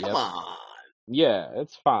 Come on. Yeah,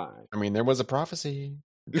 it's fine. I mean, there was a prophecy."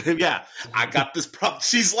 Yeah, I got this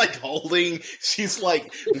She's like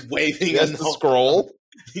waving a scroll.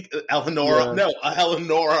 Eleonora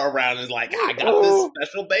around and like, I got this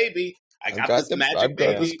special baby. I got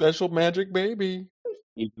this special magic baby.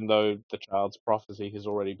 Even though the child's prophecy has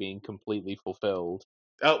already been completely fulfilled.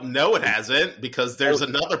 Oh, no, it hasn't, because there's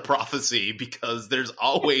another prophecy, because there's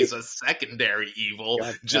always a secondary evil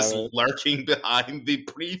just lurking behind the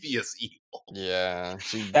previous evil. Yeah,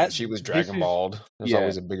 she was Dragon Balled. There's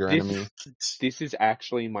always a bigger enemy. This is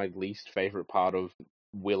actually my least favorite part of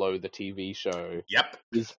Willow the TV show. Yep.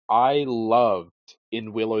 Is I loved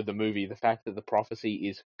in Willow the movie the fact that the prophecy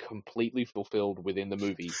is completely fulfilled within the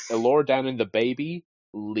movie. Elora Danan the baby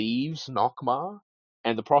leaves Nockmaar,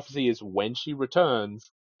 and the prophecy is when she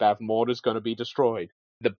returns, Bavmorda's going to be destroyed.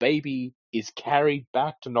 The baby is carried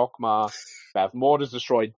back to Nockmaar, Bavmorda's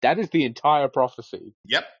destroyed. That is the entire prophecy.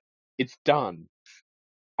 Yep. It's done.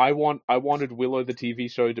 I wanted Willow the TV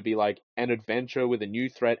show to be like an adventure with a new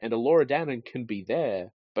threat, and Elora Danan can be there,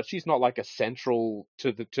 but she's not like a central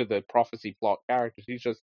to the prophecy plot character. She's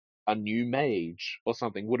just a new mage or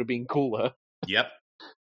something. Would have been cooler. Yep.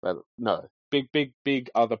 But no, big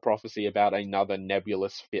other prophecy about another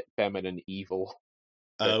nebulous feminine evil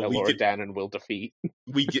that Elora Danan will defeat.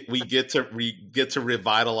 we get to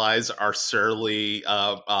revitalize our surly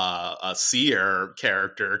seer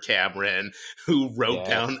character Cameron, who wrote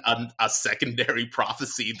down a secondary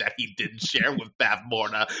prophecy that he didn't share with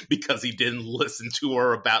Bavmorda because he didn't listen to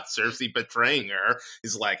her about Cersei betraying her.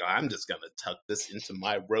 He's like, I'm just gonna tuck this into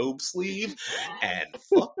my robe sleeve and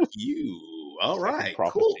fuck you. All right,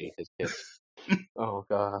 cool. Oh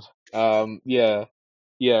god.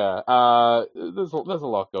 Yeah, there's a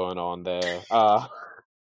lot going on there.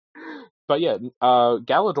 But yeah,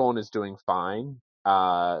 Galadorn is doing fine.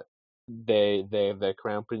 Their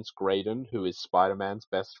Crown Prince Graydon, who is Spider-Man's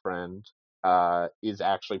best friend, is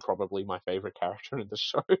actually probably my favorite character in the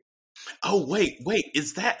show. Oh wait,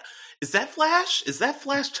 is that Flash? Is that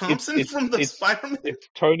Flash Thompson from the Spider-Man? It's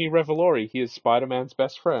Tony Revolori. He is Spider-Man's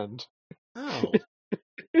best friend. Oh.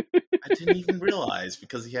 I didn't even realize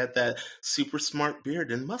because he had that super smart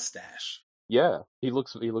beard and mustache. Yeah, he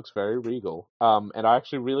looks very regal. And I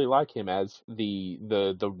actually really like him as the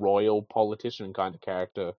royal politician kind of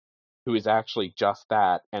character who is actually just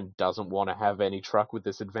that and doesn't want to have any truck with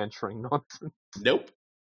this adventuring nonsense. Nope.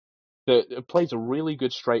 It plays a really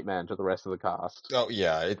good straight man to the rest of the cast. Oh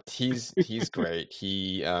yeah, he's great.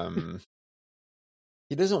 He doesn't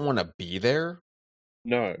want to be there,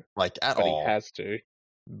 No, like at but he all. has to.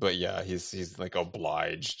 But yeah, he's like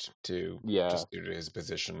obliged to, just due to his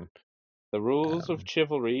position. The rules of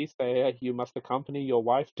chivalry say you must accompany your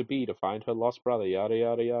wife to be to find her lost brother. Yada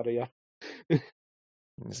yada yada yada.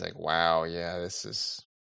 He's like, wow, yeah, this is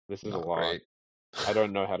a not lot. great. I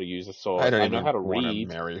don't know how to use a sword. I don't even know how to want read.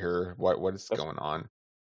 to marry her. What is going on?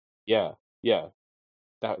 Yeah.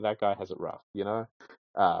 That guy has it rough, you know.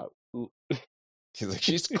 He's like,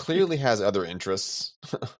 she clearly has other interests.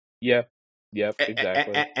 Yeah. Yep.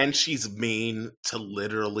 Exactly. And she's mean to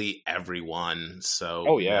literally everyone. So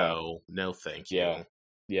oh yeah. No, thank you.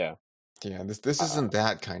 Yeah. This isn't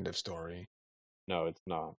that kind of story. No, it's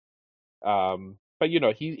not. But you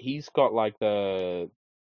know, he's got like the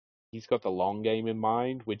long game in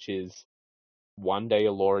mind, which is one day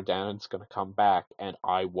Elora Danan's going to come back, and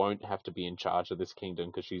I won't have to be in charge of this kingdom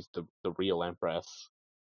because she's the real empress.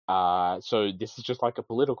 So this is just like a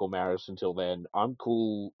political marriage until then. I'm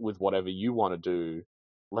cool with whatever you want to do.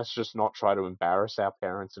 Let's just not try to embarrass our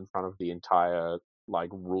parents in front of the entire like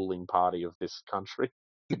ruling party of this country.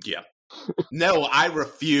 Yeah. No, I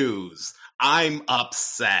refuse. I'm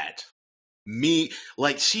upset.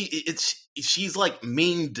 She's like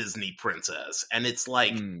mean Disney princess, and it's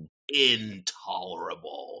like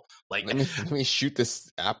intolerable. Like, let me shoot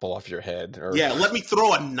this apple off your head. Let me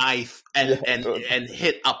throw a knife and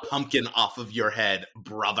hit a pumpkin off of your head,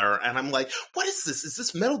 brother. And I'm like, what is this? Is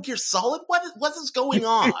this Metal Gear Solid? What is going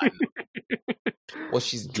on? Well,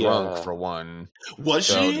 she's drunk for one. Was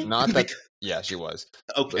she? Not that. Yeah, she was.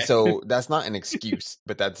 Okay. So that's not an excuse,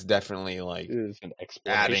 but that's definitely like an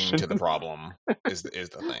adding to the problem. is the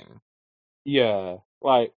thing. Yeah,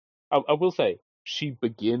 like I will say, she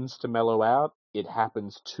begins to mellow out. It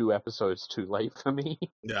happens 2 episodes too late for me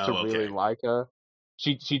to really like her.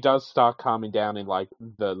 She does start calming down in like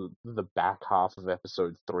the back half of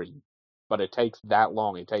episode 3, but it takes that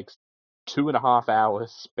long. It takes 2.5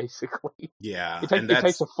 hours basically. Yeah, it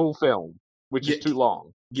takes a full film, which is too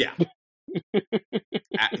long. Yeah.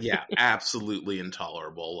 Yeah, absolutely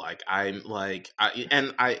intolerable. Like I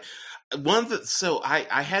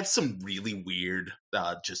had some really weird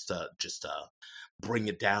just to bring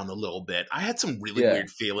it down a little bit. I had some really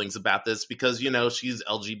weird feelings about this because she's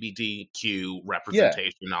LGBTQ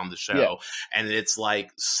representation on the show, and it's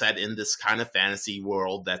like set in this kind of fantasy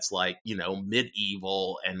world that's like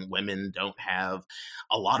medieval, and women don't have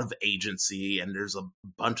a lot of agency, and there's a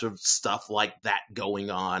bunch of stuff like that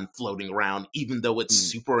going on floating around, even though it's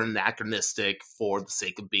super anachronistic for the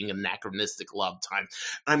sake of being anachronistic love time.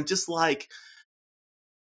 I'm just like,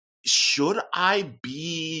 should I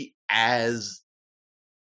be as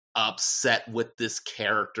upset with this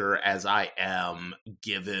character as I am,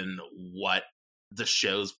 given what the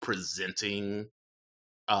show's presenting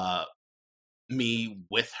me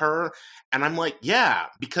with her? And I'm like, yeah,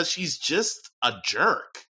 because she's just a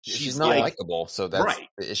jerk. She's not likable, so that's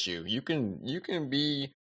the issue. You can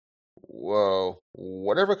be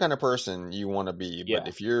whatever kind of person you want to be, but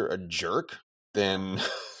if you're a jerk, then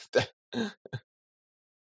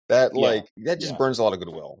that just burns a lot of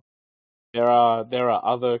goodwill. There are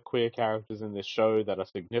other queer characters in this show that are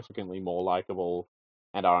significantly more likable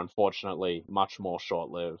and are unfortunately much more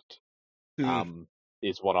short-lived.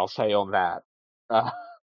 Is what I'll say on that. But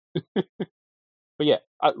yeah,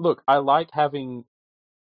 look, I like having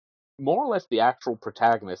more or less the actual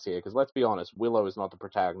protagonist here, because let's be honest, Willow is not the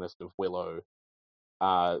protagonist of Willow,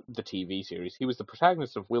 the TV series. He was the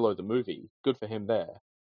protagonist of Willow the movie. Good for him there.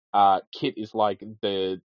 Kit is like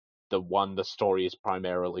the one the story is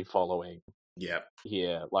primarily following. Yeah.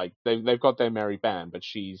 Here, like they've got their merry band, but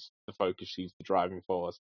she's the focus, she's the driving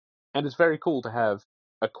force, and it's very cool to have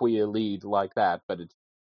a queer lead like that. But it'd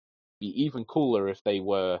be even cooler if they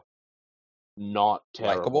were not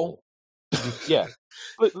terrible. Yeah,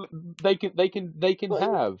 but they can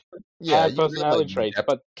have bad personality traits,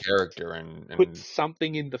 but character and put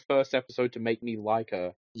something in the first episode to make me like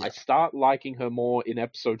her. I start liking her more in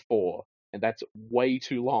episode 4, and that's way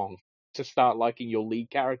too long to start liking your lead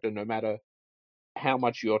character, no matter how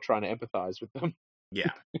much you're trying to empathize with them.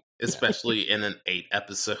 Yeah, especially in an 8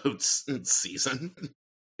 episodes season.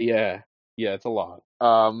 Yeah, it's a lot.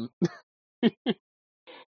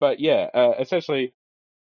 But yeah, essentially,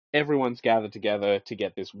 everyone's gathered together to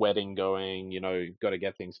get this wedding going. Got to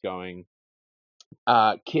get things going.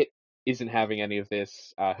 Kit isn't having any of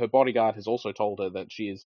this. Her bodyguard has also told her that she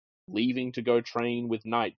is leaving to go train with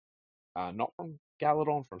Knight, not from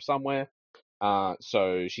Galadon, from somewhere.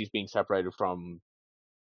 So she's being separated from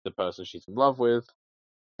the person she's in love with.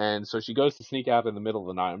 And so she goes to sneak out in the middle of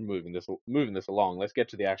the night. I'm moving this along. Let's get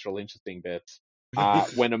to the actual interesting bits.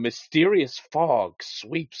 When a mysterious fog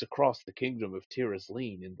sweeps across the kingdom of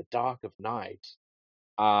Tirazleen in the dark of night,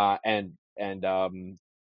 and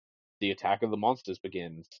the attack of the monsters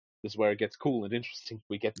begins. This is where it gets cool and interesting.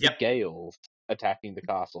 We get the Gales attacking the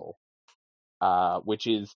castle, which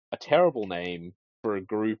is a terrible name for a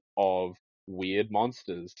group of weird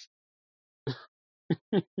monsters.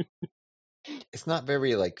 It's not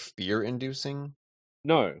very like fear-inducing.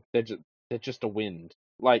 No, they're just a wind.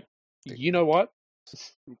 Like, you know what?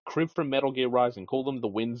 Crib from Metal Gear Rising, call them the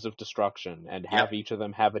Winds of Destruction, and have each of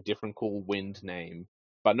them have a different cool wind name.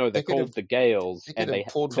 But no, they're called the Gales, and they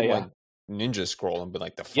pulled from like Ninja Scroll and been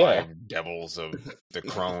like the 5 devils of the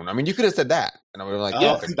Crone. I mean, you could have said that, and I would have like,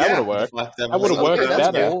 that would have worked. That would have worked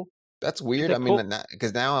better. Cool. That's weird. I mean,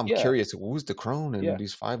 because now I'm curious, who's the Crone and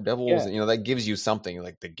these 5 devils? You know, that gives you something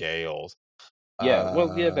like the Gales. Yeah,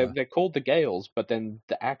 well, they're called the Gales, but then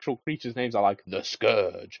the actual creatures' names are like the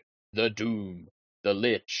Scourge, the Doom, the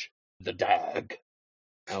Lich, the Dag.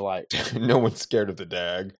 And like, no one's scared of the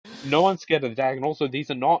Dag. No one's scared of the Dag, and also these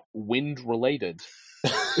are not wind related.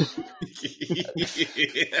 They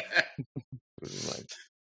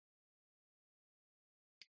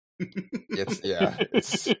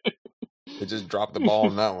just dropped the ball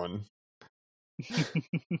on that one.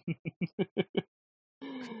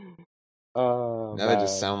 Now they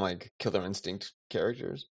just sound like Killer Instinct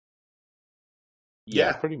characters.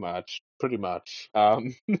 Yeah, pretty much.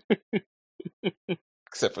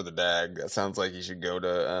 Except for the Dag. That sounds like you should go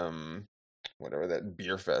to whatever that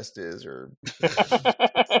beer fest is, or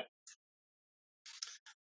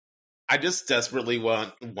I just desperately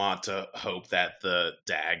want to hope that the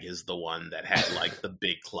Dag is the one that had like the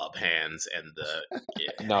big club hands and the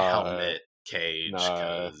helmet cage.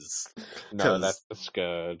 No, that's the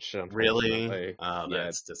Scourge. Really? Oh,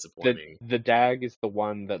 that's disappointing. The Dag is the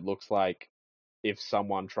one that looks like if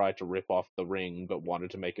someone tried to rip off The Ring but wanted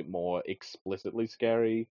to make it more explicitly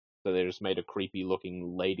scary, so they just made a creepy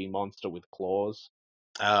looking lady monster with claws.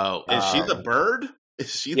 Oh, is she the bird?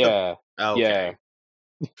 Is she the... Oh, okay.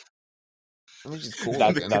 Yeah. I mean, she's cool.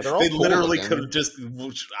 They literally could have just.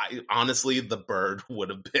 Honestly, the bird would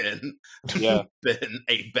have been a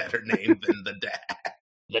better name than the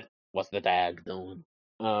Dag. What's the Dag doing?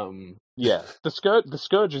 The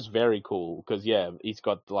Scourge is very cool because he's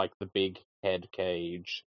got like the big head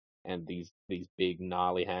cage and these big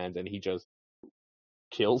gnarly hands, and he just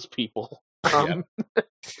kills people.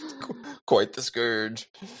 Quite the Scourge.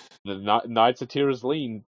 The Knights of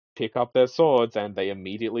Tirazleen pick up their swords and they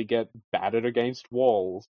immediately get battered against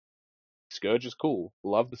walls. Scourge is cool.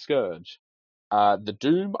 Love the Scourge. The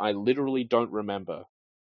Doom, I literally don't remember.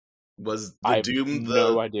 Was the Doom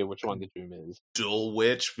no idea which one the Doom is. Dual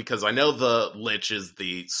Witch? Because I know the Lich is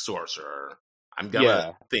the sorcerer. I'm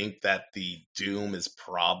gonna think that the Doom is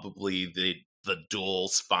probably the dual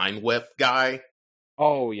spine whip guy.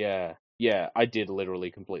 Oh yeah. Yeah, I did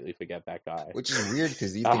literally completely forget that guy. Which is weird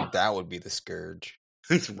because you think that would be the Scourge.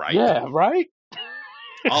 Right. Yeah, right?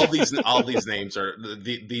 all these names are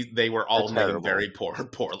they were all named very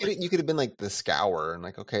poorly. You could have been like the Scour and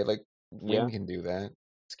like, okay, like wind can do that.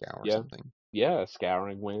 Scour something. Yeah,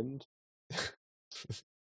 scouring wind.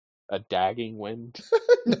 A dagging wind.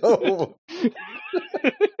 No. I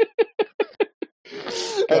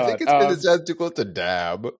think it's because it sounds too close to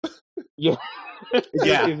dab. Yeah.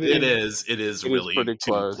 Yeah, it is. It is really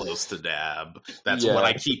too close to dab. That's what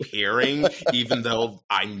I keep hearing, even though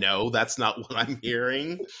I know that's not what I'm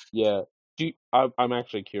hearing. Yeah. I'm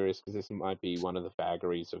actually curious because this might be one of the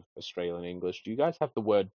vagaries of Australian English. Do you guys have the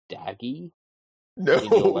word daggy in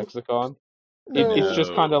your lexicon? No. It's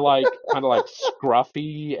just kind of like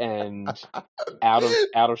scruffy and out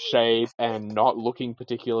of shape and not looking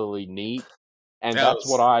particularly neat. And that's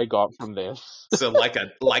what I got from this. So like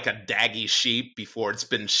a daggy sheep before it's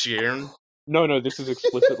been sheared? No, this is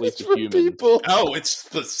explicitly for humans. People. Oh, it's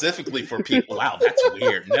specifically for people. Wow, that's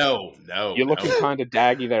weird. No. You're looking kind of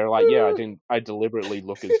daggy there. Like, I deliberately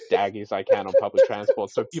look as daggy as I can on public transport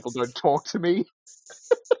so people don't talk to me.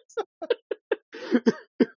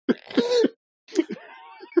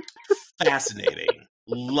 Fascinating.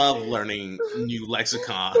 Love learning new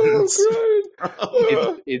lexicons.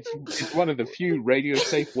 Oh, it's one of the few radio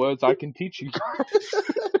safe words I can teach you guys.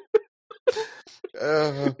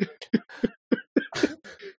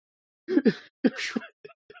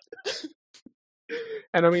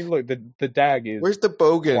 And I mean, look, the Dag is. Where's the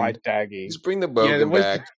bogan? Quite daggy. Just bring the bogan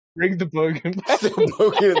back. Bring the bogan back. The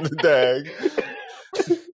bogan and the Dag.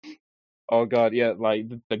 Oh god, yeah, like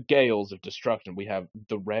the Gales of Destruction. We have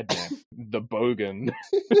the Redneck, the Bogan.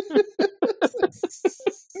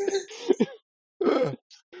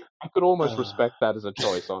 almost respect that as a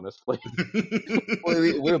choice, honestly. Well,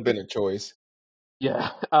 it would have been a choice.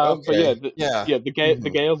 Yeah. Okay. But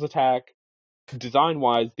the Gale's attack,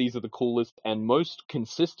 design-wise, these are the coolest and most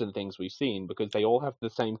consistent things we've seen because they all have the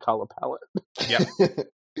same color palette. Yep.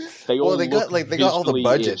 They all they got all the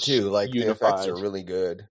budget too. Like unified. the effects are really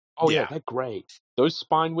good. Oh yeah, they're great. Those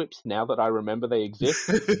spine whips, now that I remember they exist,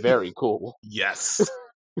 very cool. Yes.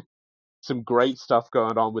 Some great stuff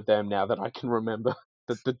going on with them now that I can remember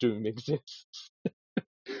that the Doom exists.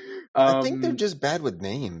 I think they're just bad with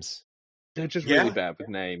names. They're just really bad with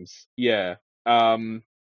names. Yeah. And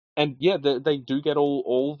yeah, they do get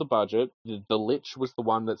all the budget. The Lich was the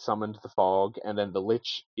one that summoned the fog, and then the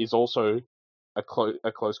Lich is also a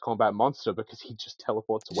close combat monster because he just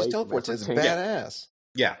teleports away. He teleports. It's badass.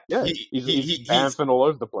 Yeah. He's bouncing all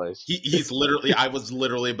over the place. He's literally. I was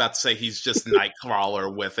literally about to say he's just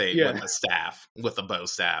Nightcrawler with a staff, with a bow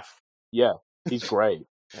staff. Yeah, he's great.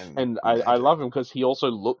 And I love him because he also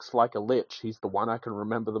looks like a Lich. He's the one I can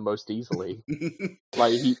remember the most easily.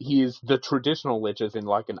 Like, he is the traditional Lich, as in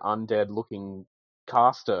like an undead-looking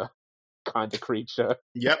caster kind of creature.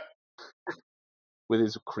 Yep. With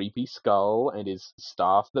his creepy skull and his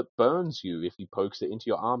staff that burns you if he pokes it into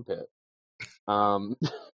your armpit. So,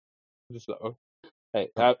 hey,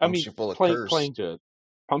 I mean, playing to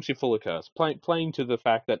pumps you full of curse. Playing to the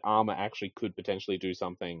fact that armor actually could potentially do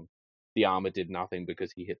something. The armor did nothing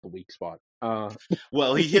because he hit the weak spot.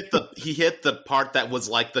 Well, he hit the part that was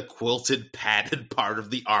like the quilted, padded part of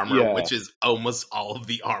the armor, which is almost all of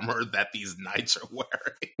the armor that these knights are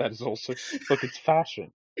wearing. That is also look, it's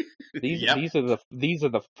fashion. These are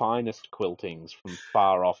the finest quiltings from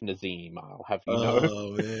far off Nazim, I'll have you know.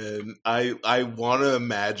 Oh man, I want to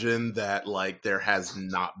imagine that like there has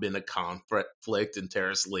not been a conflict in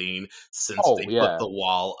Terrace Lane since they put the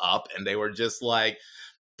wall up, and they were just like,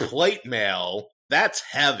 plate mail, that's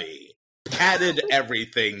heavy, padded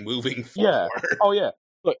everything moving forward. Yeah. Oh yeah.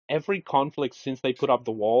 Look, every conflict since they put up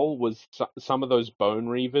the wall was some of those Bone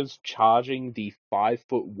Reavers charging the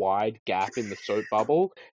 5-foot wide gap in the soap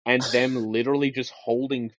bubble, and them literally just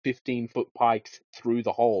holding 15-foot pikes through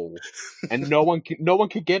the hole, and no one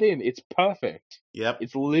could get in. It's perfect. Yep.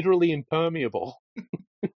 It's literally impermeable.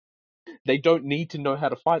 They don't need to know how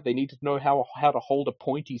to fight. They need to know how to hold a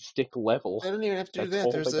pointy stick level. They don't even have to do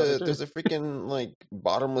that. There's a freaking like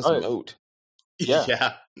bottomless moat.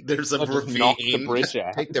 Yeah, there's a ravine. Knock the bridge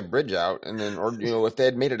out. Take the bridge out, and then, or if they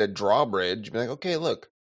had made it a drawbridge, be like, okay, look,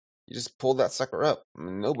 you just pull that sucker up. I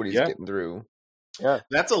mean, nobody's getting through. Yeah,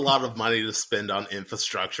 that's a lot of money to spend on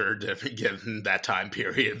infrastructure, given that time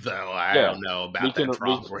period. Though I don't know about that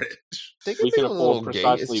drawbridge. We can afford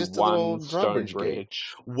precisely one stone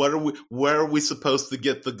bridge. Where are we supposed to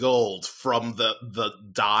get the gold from? The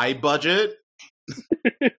dye budget?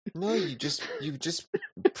 No, you just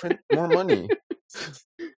print more money.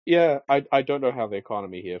 Yeah, I don't know how the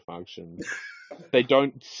economy here functions. They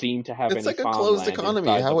don't seem to have any farmland. It's like a closed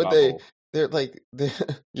economy. How would they? They're like,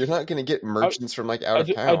 you're not going to get merchants from like out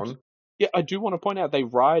of town. I do want to point out they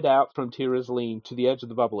ride out from Tirazleen to the edge of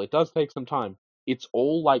the bubble. It does take some time. It's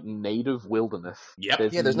all like native wilderness.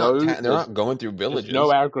 Yep. They're not going through villages.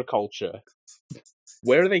 No agriculture.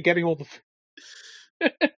 Where are they getting all the?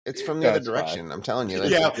 It's from the other direction. I'm telling you.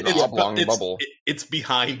 It's an oblong bubble. It's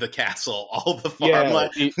behind the castle. All the farmland.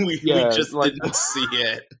 We just didn't see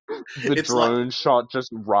it. The drone shot just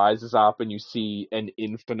rises up, and you see an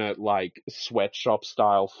infinite like sweatshop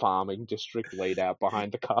style farming district laid out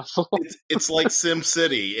behind the castle. It's like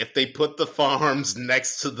SimCity. If they put the farms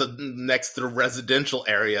next to the residential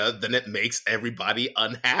area, then it makes everybody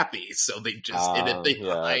unhappy. So they just hit it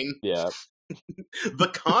behind the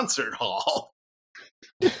concert hall.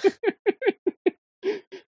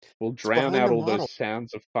 We'll drown out all those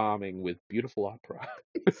sounds of farming with beautiful opera.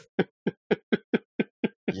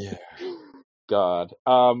 Yeah. God.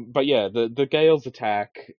 But yeah, the Gale's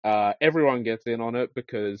attack, everyone gets in on it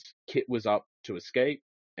because Kit was up to escape,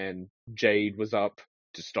 and Jade was up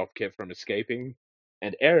to stop Kit from escaping,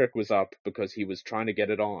 and Eric was up because he was trying to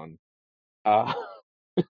get it on.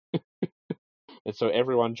 And so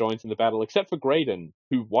everyone joins in the battle except for Graydon,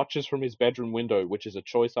 who watches from his bedroom window, which is a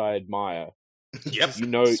choice I admire. Yep. You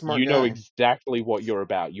know exactly what you're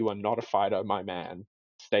about. You are not a fighter, my man.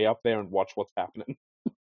 Stay up there and watch what's happening.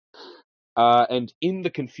 And in the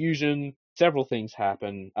confusion, several things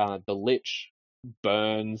happen. The Lich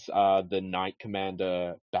burns the Knight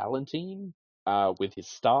Commander Ballantine with his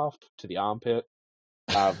staff to the armpit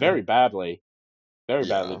very badly. Very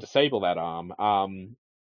badly. Disable that arm.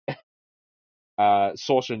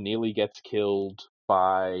 Sorcerer nearly gets killed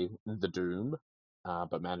by the Doom,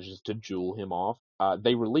 but manages to duel him off.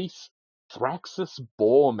 They release Thraxus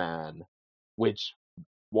Boreman, which,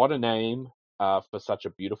 what a name for such a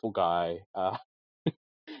beautiful guy.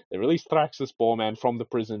 They released Thraxus Boreman from the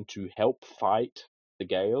prison to help fight the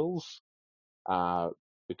Gales,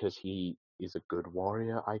 because he is a good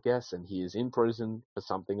warrior, I guess, and he is in prison for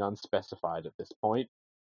something unspecified at this point.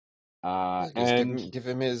 Just give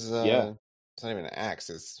him his. Yeah, it's not even an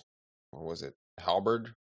axe. What was it?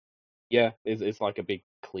 Halberd. Yeah, it's like a big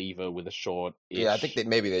cleaver with a short. Yeah, I think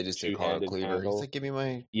maybe they just did call it a cleaver. Handle. He's like, give me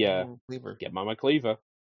my cleaver. Get my cleaver.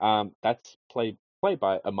 That's played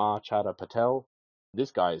by Amar Chadha Patel.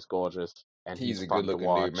 This guy is gorgeous, and he's a fun good looking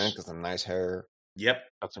dude, man. Got some nice hair. Yep,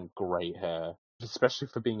 got some great hair, especially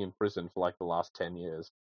for being in prison for like the last 10 years.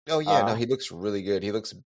 Oh yeah, no, he looks really good. He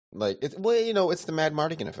looks like it's it's the Mad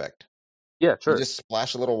Mardigan effect. Yeah, true. You just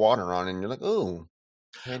splash a little water on, and you're like, ooh,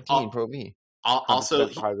 Pantene Pro V. Also,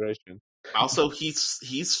 hydration. Also,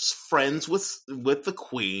 he's friends with the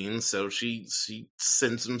queen, so she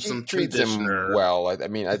sends him some conditioner. Him well. I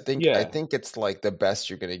mean, I think it's like the best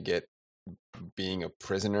you're gonna get being a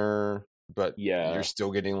prisoner, but you're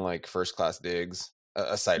still getting like first class digs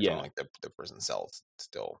aside from like the prison cells.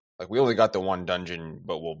 Still, like we only got the one dungeon,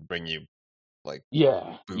 but we'll bring you like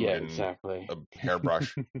exactly a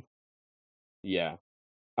hairbrush. Yeah.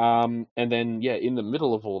 And then in the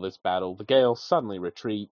middle of all this battle, the Gales suddenly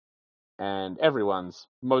retreat. And everyone's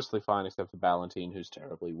mostly fine except for Ballantine, who's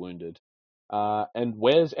terribly wounded. And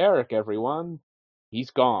where's Eric, everyone?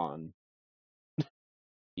 He's gone.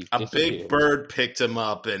 He's disappeared. Big bird picked him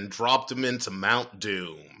up and dropped him into Mount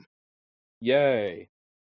Doom. Yay.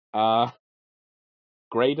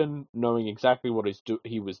 Graydon, knowing exactly what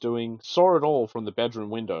he was doing, saw it all from the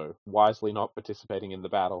bedroom window, wisely not participating in the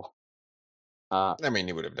battle. I mean,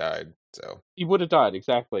 he would have died, so. He would have died,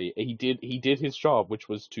 exactly. He did his job, which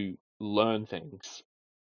was to learn things,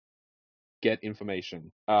 get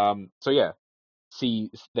information. They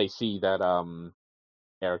see that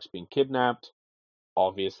Eric's been kidnapped.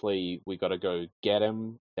 Obviously, we got to go get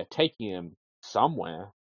him. They're taking him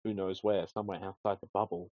somewhere. Who knows where? Somewhere outside the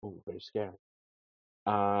bubble. Oh, very scary.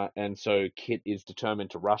 And so Kit is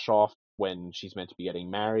determined to rush off when she's meant to be getting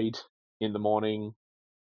married in the morning.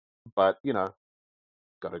 But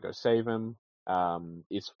got to go save him.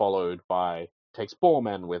 Is followed by takes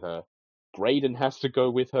Boreman with her. Graydon has to go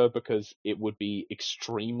with her because it would be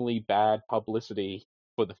extremely bad publicity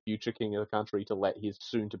for the future king of the country to let his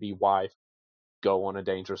soon-to-be wife go on a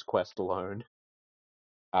dangerous quest alone.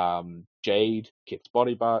 Jade, Kit's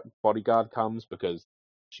bodyguard comes because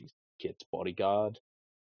she's Kit's bodyguard.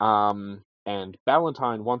 And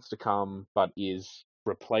Ballantine wants to come, but is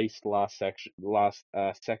replaced last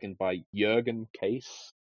second by Jurgen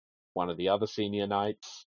Case, one of the other senior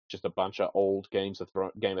knights. Just a bunch of old Game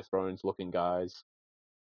of Thrones looking guys.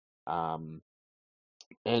 And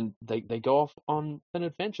they go off on an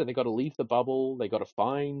adventure. They got to leave the bubble. They got to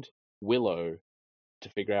find Willow to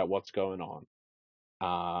figure out what's going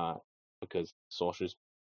on. Because Saoirse's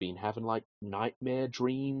been having like nightmare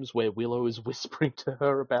dreams where Willow is whispering to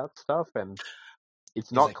her about stuff, and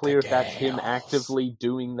it's not clear if that's him actively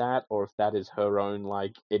doing that or if that is her own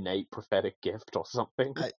like innate prophetic gift or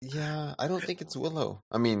something. I don't think it's Willow.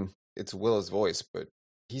 I mean, it's Willow's voice, but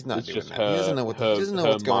he's not doing that. He doesn't know what's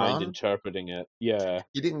going on. Interpreting it. Yeah.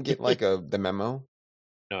 He didn't get like the memo.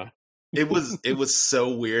 No. It was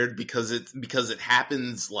so weird because it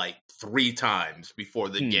happens like 3 times before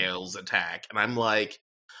the Gales attack, and I'm like,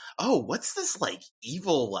 oh, what's this like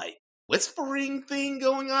evil like whispering thing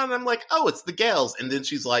going on? And I'm like, oh, it's the Gales. And then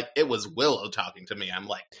she's like, it was Willow talking to me. I'm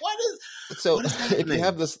like, what is if you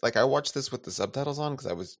have this, like I watched this with the subtitles on because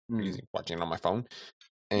I was watching it on my phone,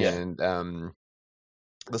 and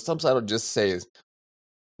the subtitle just says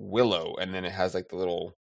Willow, and then it has like the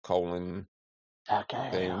little colon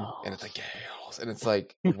thing, and it's like Gales, and it's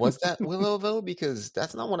like, was that Willow though? Because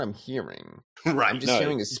that's not what I'm hearing. Right, I'm just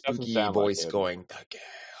hearing a spooky voice going, the Gales.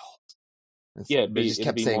 They just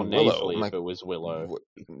kept saying Willow. I'm like, if it was Willow.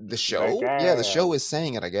 The show? Yeah, the show is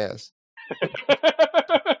saying it, I guess.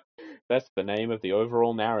 That's the name of the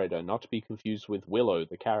overall narrator, not to be confused with Willow,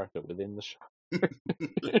 the character within the show.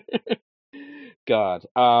 God.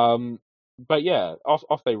 But yeah,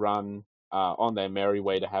 off they run on their merry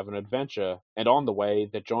way to have an adventure, and on the way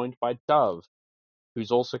they're joined by Dove,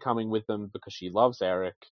 who's also coming with them because she loves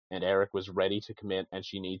Eric, and Eric was ready to commit, and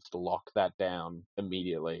she needs to lock that down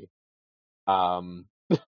immediately.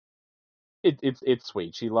 It's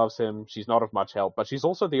sweet. She loves him. She's not of much help, but she's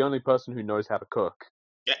also the only person who knows how to cook.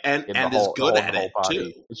 Yeah, and is good at it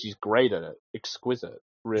too. She's great at it. Exquisite,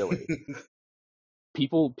 really.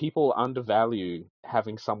 People undervalue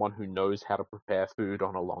having someone who knows how to prepare food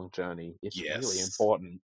on a long journey. It's really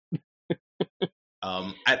important.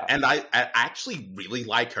 And I actually really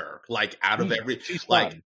like her. Like, out of she's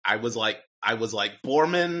like, fun. I was like,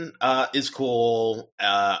 Boorman is cool.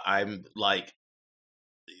 I'm like,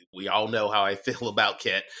 we all know how I feel about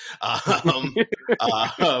Kit.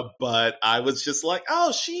 But I was just like,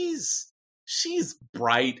 oh, she's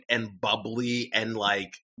bright and bubbly and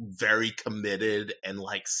like very committed and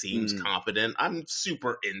like seems competent. I'm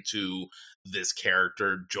super into this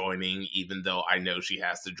character joining, even though I know she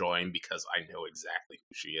has to join because I know exactly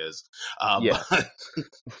who she is. Yeah.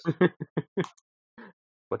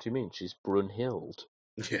 What do you mean? She's Brunhild.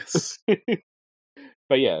 Yes.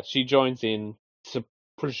 But yeah, she joins in,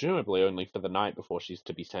 presumably only for the night before she's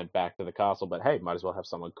to be sent back to the castle. But hey, might as well have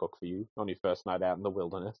someone cook for you on your first night out in the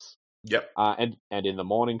wilderness. Yep. And in the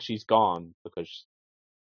morning she's gone because she's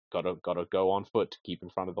gotta go on foot to keep in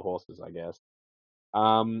front of the horses, I guess.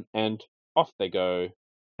 And off they go,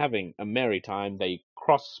 having a merry time. They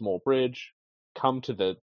cross a small bridge, come to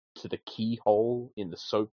the keyhole in the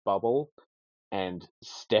soap bubble, and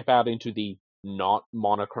step out into the not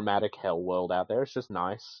monochromatic hell world out there. It's just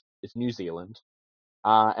nice. It's New Zealand.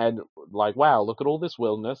 And like, wow, look at all this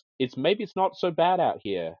wilderness. Maybe it's not so bad out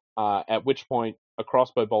here. At which point a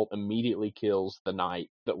crossbow bolt immediately kills the knight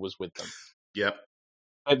that was with them. Yep.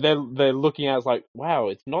 And they're looking at it like, wow,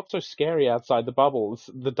 it's not so scary outside the bubble.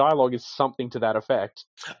 The dialogue is something to that effect.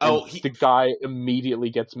 And the guy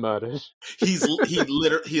immediately gets murdered. He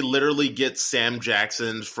literally gets Sam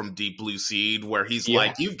Jackson from Deep Blue Sea, where he's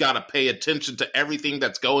like, you've got to pay attention to everything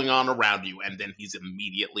that's going on around you, and then he's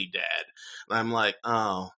immediately dead. And I'm like,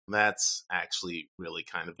 oh, that's actually really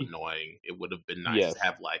kind of annoying. It would have been nice to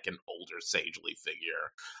have like an older sagely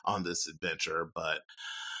figure on this adventure, but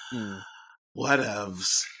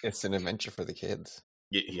whatevs. It's an adventure for the kids.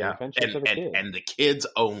 Yeah, and the kids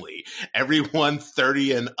only. Everyone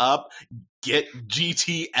 30 and up, get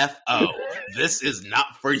GTFO. This is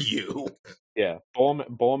not for you. Yeah,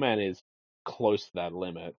 Boorman is close to that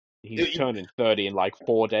limit. He's turning 30 in like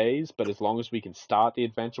 4 days, but as long as we can start the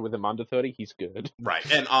adventure with him under 30, he's good. Right,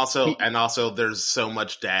 and also, there's so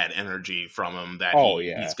much dad energy from him that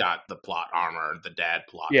he's got the plot armor, the dad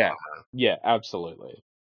plot armor. Yeah, absolutely.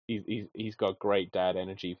 He's got great dad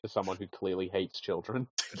energy for someone who clearly hates children.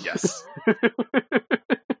 Yes.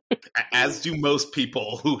 As do most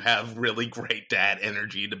people who have really great dad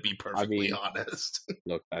energy, to be perfectly honest.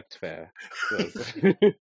 Look, that's fair.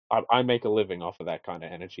 I make a living off of that kind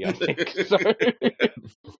of energy, I think. So.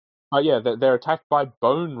 Yeah, they're attacked by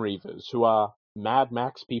Bone Reavers, who are Mad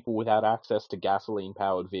Max people without access to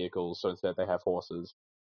gasoline-powered vehicles, so instead they have horses.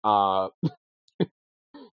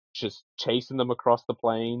 Just chasing them across the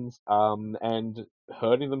plains, and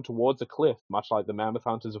herding them towards a cliff, much like the Mammoth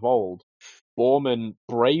Hunters of old. Boorman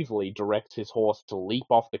bravely directs his horse to leap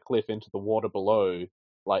off the cliff into the water below,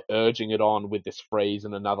 like urging it on with this phrase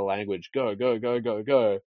in another language, go, go, go, go,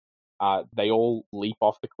 go. They all leap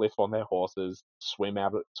off the cliff on their horses, swim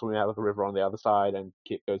out of the river on the other side, and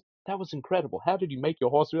Kit goes, that was incredible. How did you make your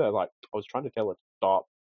horse do that? Like, I was trying to tell it to stop.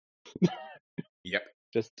 Yep.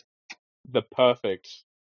 Just the perfect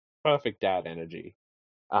dad energy.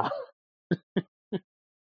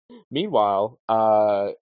 Meanwhile,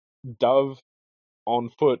 Dove on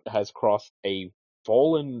foot has crossed a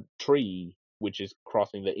fallen tree, which is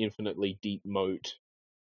crossing the infinitely deep moat.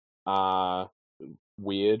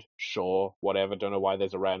 Weird, sure, whatever. Don't know why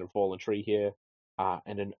there's a random fallen tree here.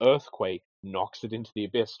 And an earthquake knocks it into the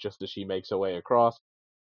abyss just as she makes her way across.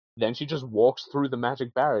 Then she just walks through the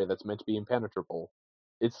magic barrier that's meant to be impenetrable.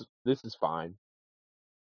 This is fine.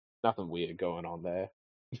 Nothing weird going on there.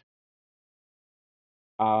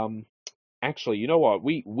 Actually, you know what?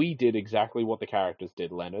 We did exactly what the characters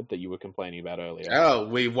did, Leonard, that you were complaining about earlier. Oh,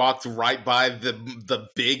 we walked right by the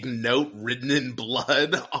big note written in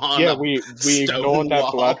blood on we ignored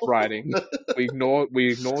that blood writing. we ignored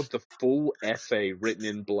the full essay written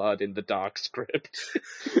in blood in the dark script.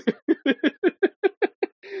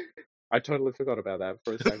 I totally forgot about that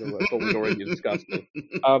for a second. I thought we'd already discussed it.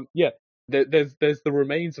 There's the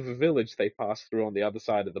remains of a village they pass through on the other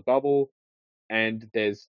side of the bubble, and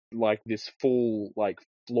there's like this full like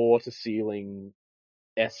floor to ceiling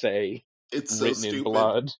essay written in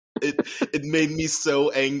blood. It made me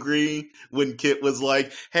so angry when Kit was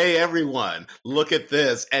like, "Hey everyone, look at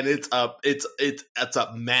this," and it's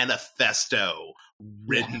a manifesto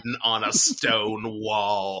written on a stone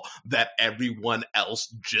wall that everyone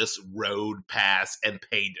else just rode past and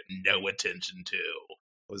paid no attention to.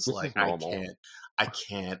 I was like, I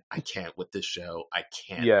can't with this show. I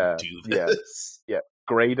can't do this. Yeah.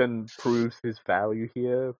 Graydon proves his value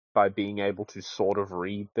here by being able to sort of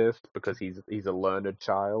read this because he's a learned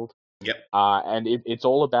child. Yep. And it's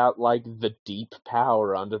all about like the deep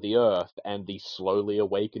power under the earth and the slowly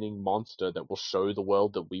awakening monster that will show the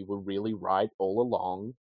world that we were really right all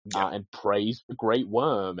along. Yep. And praise the great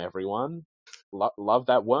worm, everyone. Love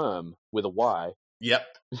that worm with a Y. Yep.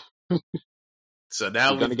 So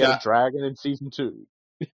now we're gonna get a dragon in season 2.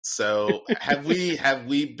 So have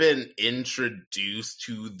we been introduced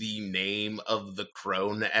to the name of the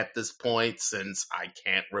crone at this point? Since I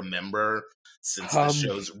can't remember, since the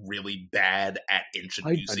show's really bad at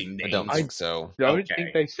introducing names. I don't think so. I don't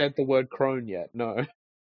think they said the word crone yet. No.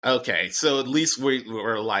 Okay, so at least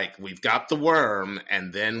we're like, we've got the worm,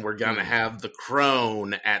 and then we're gonna have the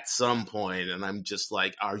crone at some point, and I'm just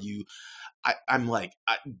like, are you? I'm like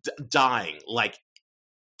dying, like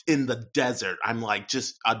in the desert. I'm like,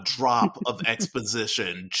 just a drop of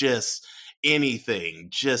exposition, just anything,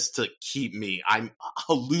 just to keep me. I'm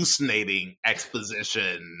hallucinating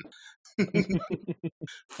exposition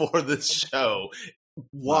for this show.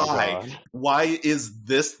 Why? Why is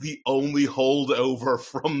this the only holdover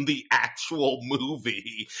from the actual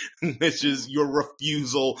movie, which is your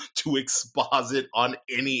refusal to exposit on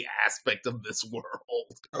any aspect of this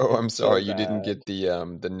world? Oh, I'm sorry, you didn't get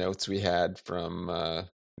the notes we had from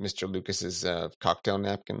Mr. Lucas's cocktail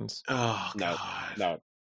napkins. Oh God,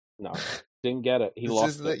 no, didn't get it. He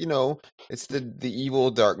lost it. It's the evil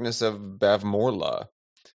darkness of Bavmorla.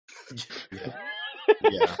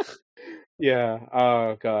 Yeah. Yeah.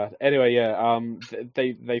 Oh God. Anyway, yeah.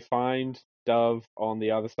 They find Dove on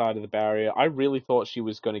the other side of the barrier. I really thought she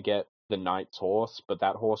was going to get the knight's horse, but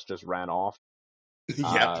that horse just ran off.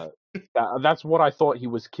 Yep. That's what I thought he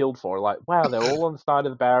was killed for. Like, wow, they're all on the side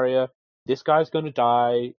of the barrier. This guy's going to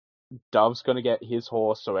die. Dove's going to get his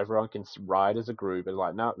horse, so everyone can ride as a group. And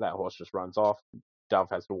like, no, that horse just runs off. Dove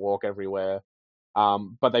has to walk everywhere.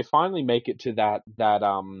 But they finally make it to that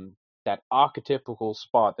archetypical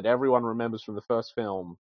spot that everyone remembers from the first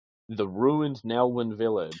film, the ruined Nelwyn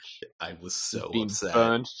village. I was so upset.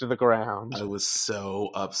 Burned to the ground. I was so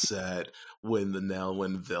upset when the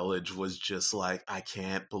Nelwyn village was just like, I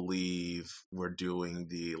can't believe we're doing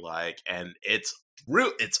and it's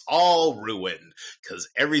all ruined because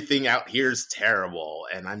everything out here is terrible,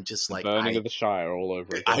 and I'm just like, burning of the Shire all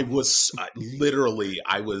over again. I was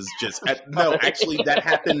just no, actually that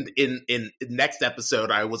happened in next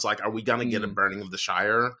episode. I was like, are we gonna get a burning of the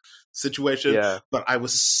Shire situation? Yeah. But I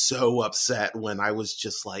was so upset when I was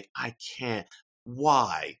just like, I can't.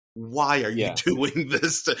 Why are you doing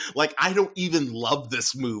this I don't even love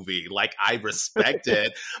this movie. Like, I respect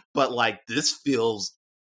it, but like, this feels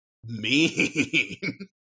mean.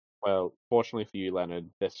 Well, fortunately for you, Leonard,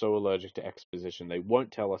 they're so allergic to exposition, they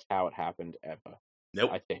won't tell us how it happened ever.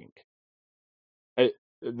 Nope. I think.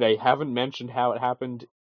 They haven't mentioned how it happened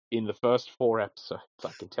in the first 4 episodes.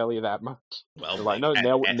 I can tell you that much. Well, they're like, no,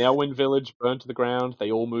 Nelwyn village burned to the ground.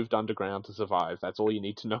 They all moved underground to survive. That's all you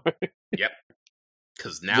need to know. Yep.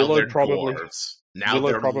 Because now they're dwarves. Now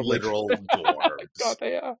they're literal dwarves. God,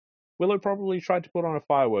 they are. Willow probably tried to put on a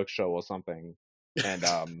fireworks show or something. And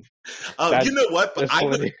you know what? But I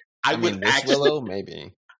would actually, Willow,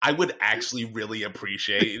 maybe. I would actually really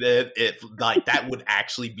appreciate it if that would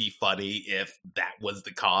actually be funny if that was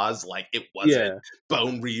the cause. Like, it wasn't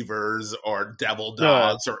Bone Reavers or Devil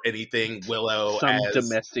Dogs or anything. Willow some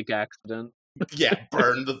domestic accident.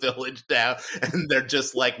 Burn the village down, and they're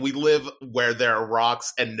just like, we live where there are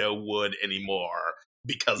rocks and no wood anymore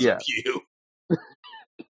because of you.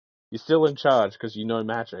 You're still in charge because you know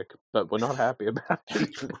magic, but we're not happy about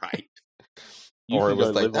it. Right. Or it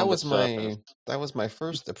was like, that was my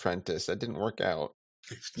first apprentice. That didn't work out.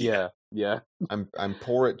 Yeah. I'm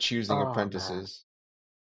poor at choosing apprentices.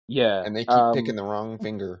 Man. Yeah. And they keep picking the wrong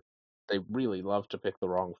finger. They really love to pick the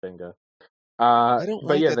wrong finger. I don't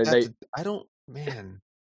like that. I don't, man.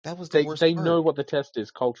 That was the worst part. They know what the test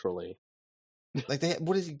is culturally. Like,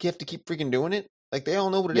 what is it? You have to keep freaking doing it? Like, they all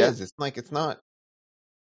know what it is. It's like, it's not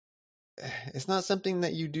something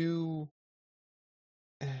that you do.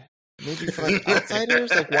 Maybe for like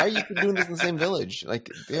outsiders. Like, why are you doing this in the same village? Like,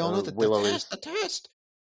 they all know the test.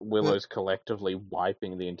 Willow's collectively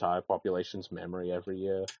wiping the entire population's memory every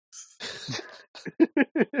year.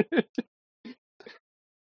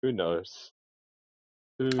 Who knows?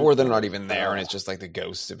 Or they're not even there, and it's just like the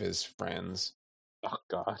ghosts of his friends. Oh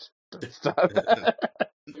God! Stop that.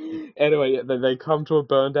 Anyway, they come to a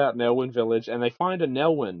burned out Nelwyn village, and they find a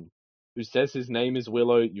Nelwyn who says his name is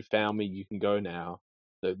Willow. You found me. You can go now.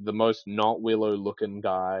 The most not Willow looking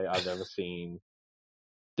guy I've ever seen.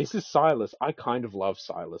 This is Silas. I kind of love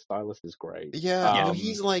Silas. Silas is great. Yeah,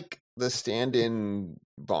 he's like the stand-in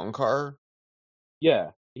Bonkar.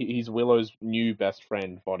 Yeah, he's Willow's new best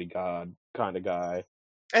friend, bodyguard kind of guy.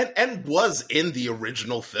 And was in the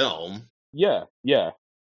original film. Yeah.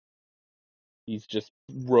 He's just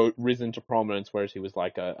risen to prominence, whereas he was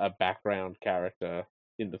like a background character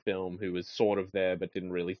in the film who was sort of there but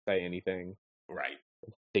didn't really say anything. Right.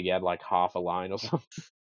 I think he had like half a line or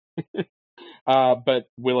something. But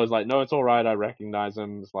Willow's like, no, it's all right. I recognize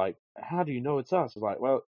him. It's like, how do you know it's us? It's like,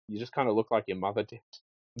 well, you just kind of look like your mother did.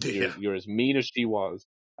 You're as mean as she was.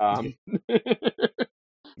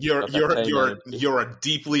 You're a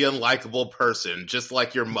deeply unlikable person, just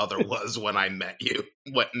like your mother was when I met you.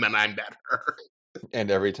 When I met her, and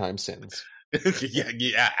every time since.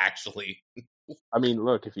 yeah, actually. I mean,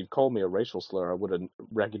 look, if you'd called me a racial slur, I would have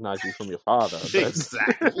recognized you from your father. But...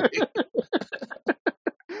 Exactly.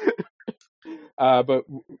 But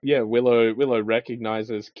yeah, Willow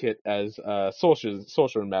recognizes Kit as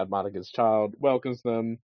sorcerer and Mad Monica's child, welcomes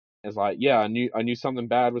them, and is like, yeah, I knew something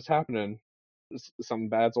bad was happening. Something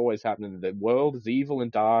bad's always happening. The world is evil and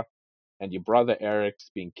dark, and your brother Eric's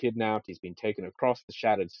been kidnapped. He's been taken across the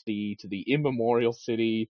shattered sea to the immemorial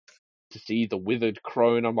city to see the withered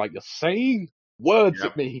crone. I'm like, you're saying words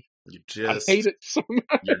at me. I hate it so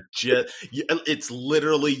much. It's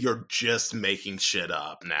literally you're just making shit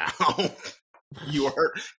up now.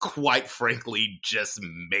 You're quite frankly just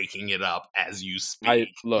making it up as you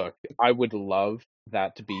speak. I would love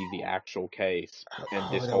that to be the actual case,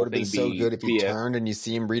 and this that whole would have thing been so good if you turned and you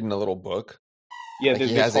see him reading a little book. Yeah, like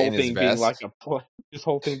this whole thing being like this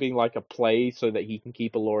whole thing being like a play, so that he can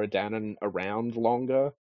keep Elora Danan around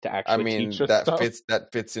longer to actually teach her stuff.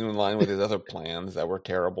 That fits in line with his other plans that were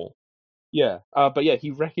terrible. Yeah, but yeah,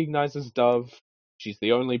 he recognizes Dove. She's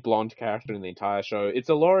the only blonde character in the entire show. It's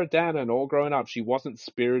Elora Danan, all grown up. She wasn't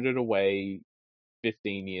spirited away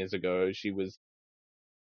 15 years ago. She was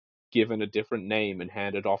given a different name and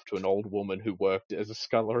handed off to an old woman who worked as a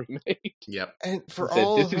scullery maid. Yep. And for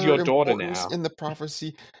all this is your daughter now. In the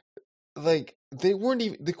prophecy, like they weren't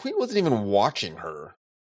even the queen wasn't even watching her.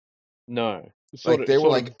 No, like they were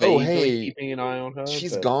like, "Oh, hey, keeping an eye on her.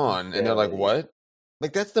 She's gone," and they're like, "What?"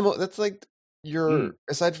 Like that's that's like your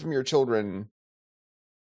aside from your children,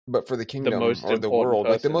 but for the kingdom or the world,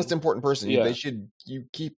 like the most important person. Yeah. You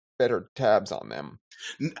keep better tabs on them.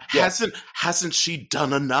 Hasn't she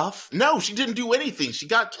done enough? No, she didn't do anything. She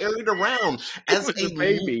got carried around as a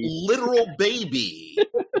baby, literal baby.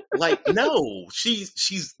 Like, no, she's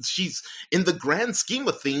in the grand scheme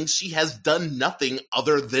of things, she has done nothing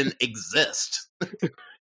other than exist.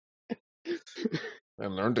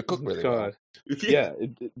 And learn to cook really well. Yeah,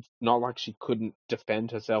 it's not like she couldn't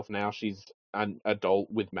defend herself. Now she's an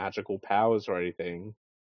adult with magical powers or anything.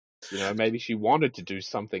 You know, maybe she wanted to do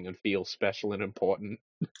something and feel special and important.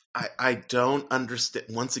 I don't understand.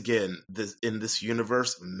 Once again, in this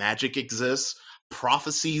universe, magic exists.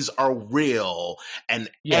 Prophecies are real,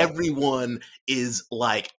 and everyone is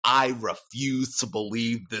like, I refuse to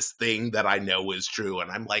believe this thing that I know is true.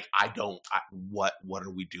 And I'm like, what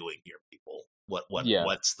are we doing here, people?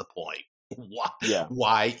 What's the point?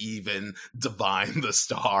 Why even divine the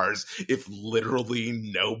stars if literally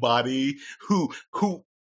nobody who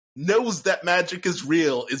knows that magic is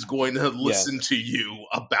real is going to listen to you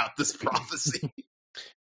about this prophecy?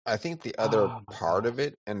 I think the other part of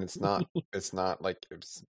it, and it's not like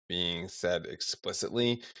it's being said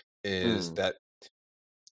explicitly, is that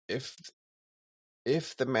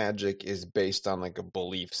if the magic is based on like a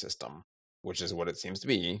belief system, which is what it seems to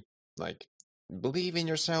be, like believe in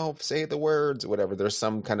yourself, say the words, whatever, there's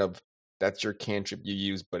some kind of that's your cantrip you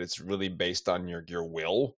use, but it's really based on your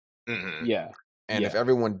will. Mm-hmm. Yeah. And if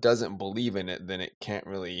everyone doesn't believe in it, then it can't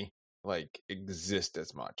really like exist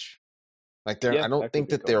as much. Like I don't think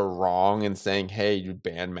that they're wrong in saying, "Hey, you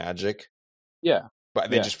ban magic." Yeah, but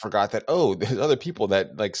they just forgot that. Oh, there's other people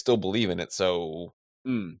that like still believe in it, so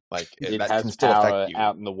like it that has can still power affect you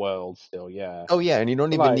out in the world. Still, yeah. Oh yeah, and you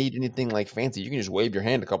don't even need anything like fancy. You can just wave your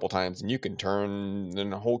hand a couple times, and you can turn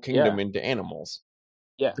the whole kingdom into animals.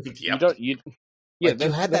 Yeah, you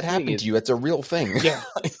had that happen to you. It's a real thing.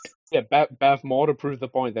 Yeah, Bav more to prove the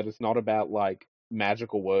point that it's not about like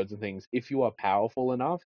magical words and things. If you are powerful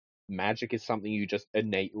enough, magic is something you just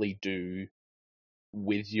innately do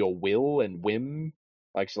with your will and whim.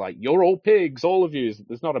 Like she's like, you're all pigs, all of you.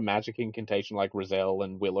 There's not a magic incantation like Rizal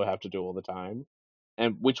and Willow have to do all the time,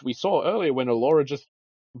 and which we saw earlier when Elora just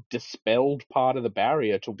dispelled part of the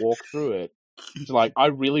barrier to walk through it. She's like, I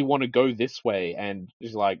really want to go this way, and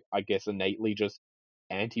she's like, I guess innately just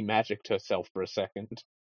anti-magicked herself for a second.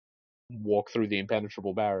 Walk through the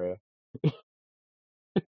impenetrable barrier.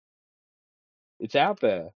 It's out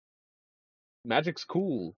there. Magic's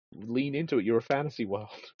cool. Lean into it. You're a fantasy world.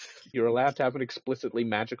 You're allowed to have an explicitly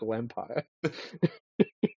magical empire.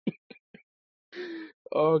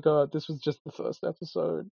 Oh god, this was just the first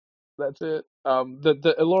episode. That's it.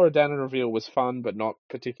 The Elora Danan reveal was fun, but not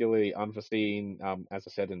particularly unforeseen. As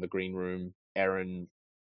I said in the green room, Eren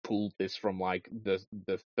pulled this from like the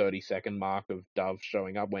 30-second mark of Dove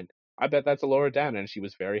showing up. Went, I bet that's Elora Danan, and she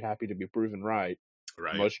was very happy to be proven right.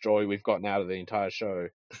 Right. Most joy we've gotten out of the entire show.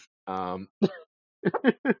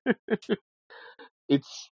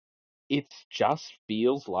 It just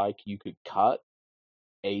feels like you could cut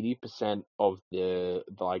 80% of the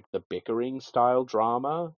bickering style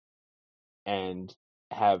drama and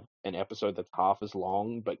have an episode that's half as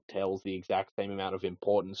long but tells the exact same amount of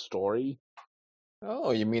important story.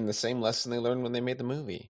 Oh, you mean the same lesson they learned when they made the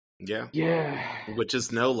movie? Yeah. Yeah. Which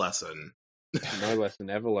is no lesson. No lesson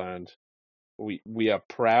ever learned. We are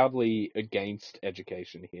proudly against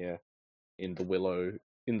education here in the Willow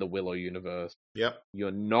universe. Yep.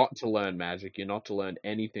 You're not to learn magic, you're not to learn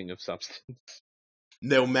anything of substance.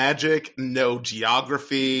 No magic, no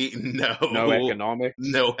geography, no economics.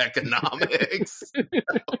 No economics.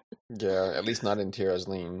 Yeah, at least not in Tir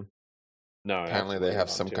Asleen. No, apparently they have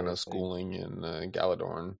some kind of schooling in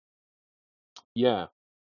Galadorn. Yeah,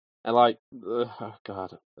 and like, oh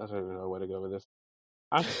god, I don't even know where to go with this.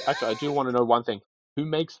 Actually, I do want to know one thing: who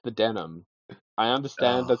makes the denim? I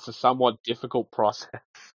understand that's a somewhat difficult process.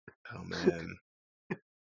 Oh man,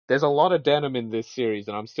 there's a lot of denim in this series,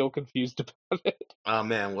 and I'm still confused about it. Oh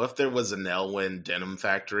man, what if there was an Elwyn denim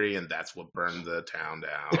factory, and that's what burned the town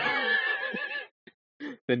down?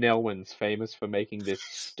 The Nelwyns, famous for making this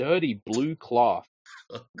sturdy blue cloth.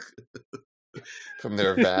 From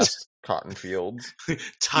their vast cotton fields.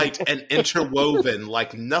 Tight and interwoven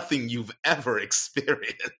like nothing you've ever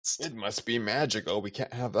experienced. It must be magical. We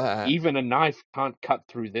can't have that. Even a knife can't cut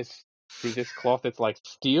through this cloth. It's like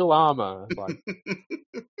steel armor. Like,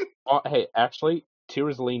 oh, hey, actually, Tir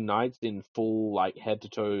Asleen Knights in full, like,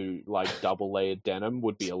 head-to-toe, like, double-layered denim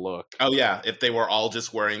would be a look. Oh, yeah. If they were all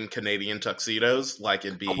just wearing Canadian tuxedos, like,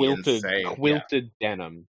 it'd be insane. Quilted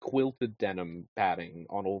denim padding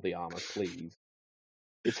on all the armor, please.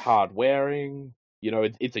 It's hard wearing. You know,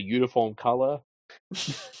 it's a uniform color.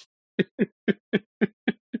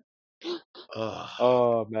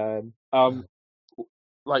 Oh, man.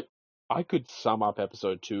 Like, I could sum up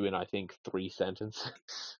episode 2 in, I think, 3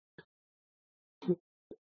 sentences.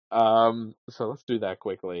 So let's do that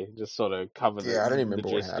quickly. Just sort of cover the, I don't even remember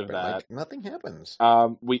the gist what happened. of that. Like, nothing happens.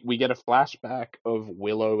 We get a flashback of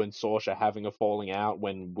Willow and Sorsha having a falling out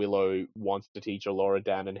when Willow wants to teach Elora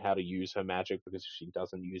Danan how to use her magic because if she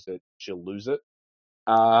doesn't use it, she'll lose it.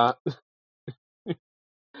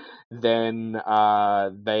 Then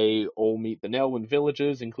they all meet the Nelwyn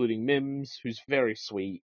villagers, including Mims, who's very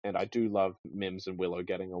sweet. And I do love Mims and Willow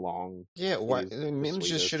getting along. Yeah, why Mims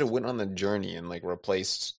just should have went on the journey and like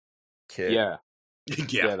replaced Kit. Yeah,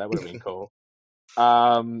 that would have been cool.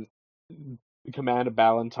 Commander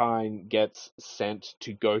Ballantyne gets sent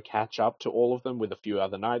to go catch up to all of them with a few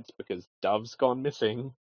other knights because Dove's gone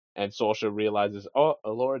missing, and Sorsha realizes, oh,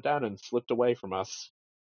 Elora Danan slipped away from us.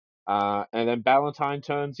 And then Ballantyne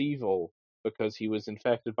turns evil because he was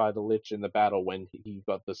infected by the Lich in the battle when he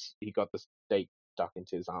got the stake stuck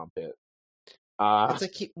into his armpit. It's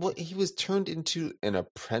like he was turned into an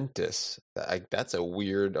apprentice. Like, that's a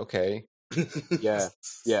weird. Okay. Yeah,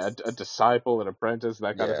 a disciple, an apprentice,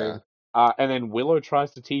 that kind of thing. And then Willow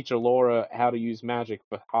tries to teach Elora how to use magic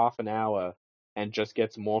for half an hour and just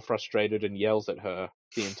gets more frustrated and yells at her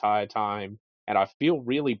the entire time. And I feel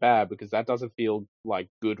really bad because that doesn't feel like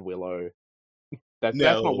good Willow. That's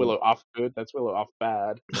not Willow off good. That's Willow off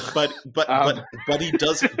bad. But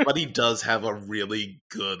he does have a really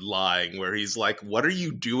good line where he's like, "What are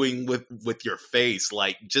you doing with your face?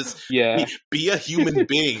 Like, just be a human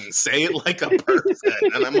being. Say it like a person."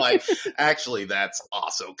 And I'm like, actually, that's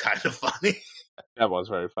also kind of funny. That was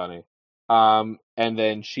very funny. And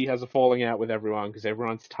then she has a falling out with everyone because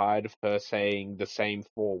everyone's tired of her saying the same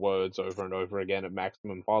 4 words over and over again at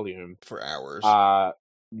maximum volume for hours.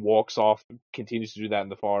 Walks off, continues to do that in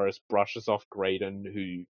the forest, brushes off Graydon,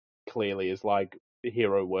 who clearly is like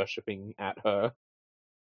hero worshipping at her.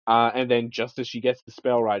 And then just as she gets the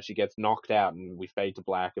spell right, she gets knocked out, and we fade to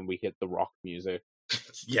black, and we hit the rock music.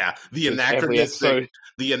 Yeah, the anachronistic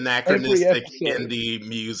indie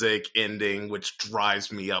music ending, which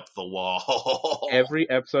drives me up the wall. Every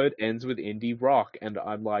episode ends with indie rock, and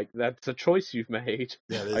I'm like, that's a choice you've made.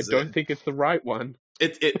 I don't think it's the right one.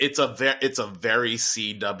 It's a very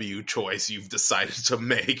CW choice you've decided to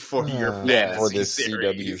make for your fantasy for this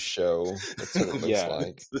series. CW show. That's what it looks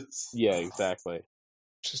like. Yeah, exactly.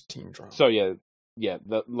 Just teen drama. So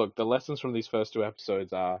the lessons from these first 2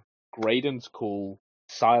 episodes are Graydon's cool,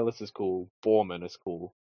 Silas is cool, Borman is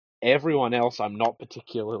cool. everyone else I'm not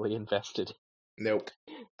particularly invested in. Nope.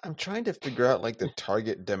 I'm trying to figure out like the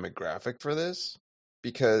target demographic for this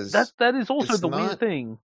because that is also the weird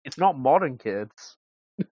thing. It's not modern kids.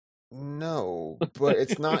 No, but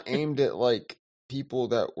it's not aimed at like people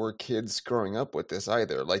that were kids growing up with this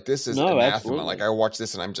either. Like this is anathema. Absolutely. Like I watch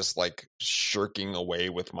this and I'm just like shirking away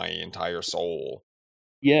with my entire soul.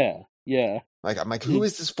 Yeah. Like I'm like, who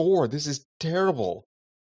is this for? This is terrible.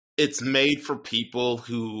 It's made for people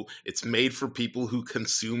who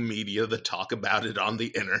consume media that talk about it on the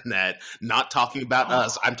internet. Not talking about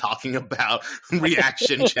us. I'm talking about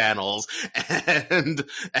reaction channels and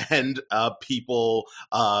people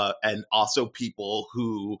and also people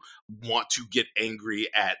who want to get angry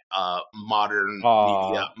at modern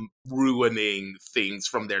media ruining things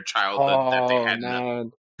from their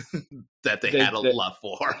childhood that they had a love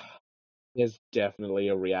for. There's definitely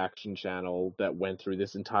a reaction channel that went through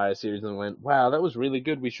this entire series and went, wow, that was really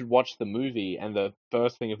good. We should watch the movie. And the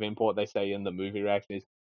first thing of import they say in the movie reaction is,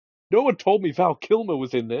 no one told me Val Kilmer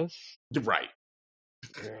was in this. Right.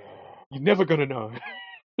 You're never going to know.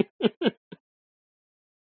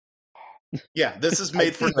 Yeah, this is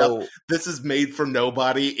made for this is made for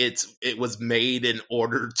nobody. It was made in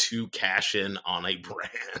order to cash in on a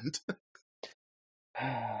brand.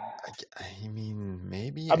 I mean,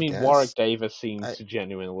 maybe. I mean, Warwick Davis seems to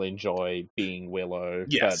genuinely enjoy being Willow.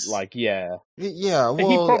 Yes. But, yeah. Yeah, well,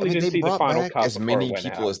 he probably didn't they see brought the final back cut as many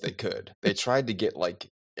people out. as they could. They tried to get, like,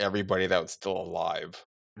 everybody that was still alive.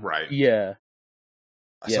 Right. Yeah.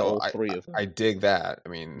 So all three of them. I dig that. I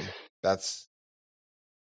mean, that's...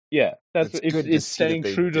 Yeah, it's staying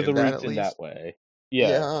true to the roots in that way.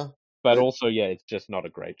 Yeah. But also, it's just not a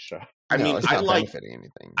great show. I mean, it's not benefiting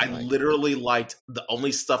anything. I literally liked, the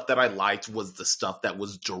only stuff that I liked was the stuff that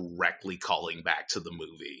was directly calling back to the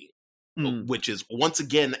movie, which is, once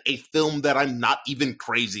again, a film that I'm not even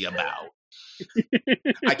crazy about.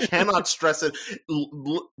 I cannot stress it.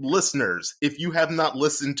 Listeners, if you have not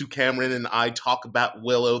listened to Cameron and I talk about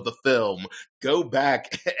Willow the film, go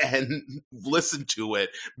back and listen to it,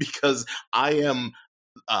 because I am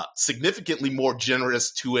significantly more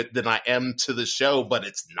generous to it than I am to the show, but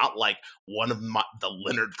it's not like one of the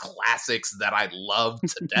Leonard classics that I love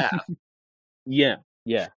to death. Yeah.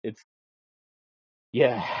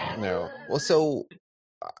 No. Well, so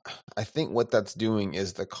I think what that's doing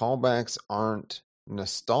is the callbacks aren't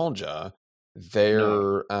nostalgia,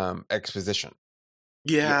 they're exposition.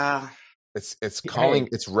 Yeah. It's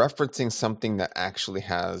referencing something that actually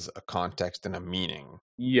has a context and a meaning.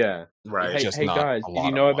 Yeah. Right. Hey guys, did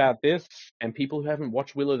you know about this? And people who haven't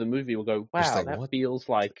watched Willow the movie will go, wow, that feels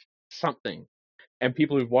like something. And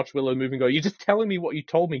people who've watched Willow the movie go, you're just telling me what you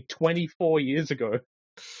told me 24 years ago.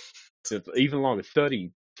 It's even longer,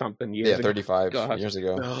 30-something years ago. Yeah, 35 years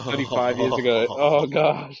ago. 35 years ago. Oh,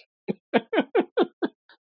 God.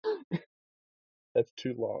 That's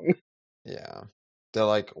too long. Yeah. They're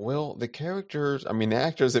like, well, the characters, I mean, the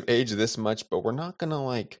actors have aged this much, but we're not going to,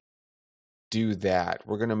 like, do that.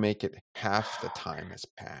 We're going to make it half the time has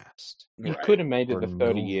passed. You could have made it the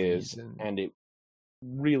 30 years, and it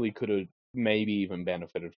really could have maybe even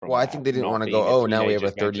benefited from I think they didn't want to go, now we have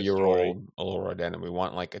a 30-year-old Allura Dern, and we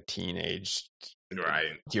want, like, a teenage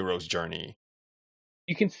hero's journey.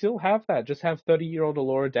 You can still have that. Just have 30-year-old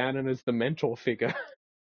Allura Dern as the mentor figure.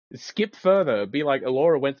 Skip further. Be like,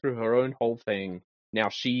 Allura went through her own whole thing. Now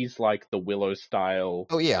she's like the Willow style.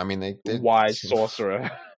 Oh yeah, I mean they wise sorcerer,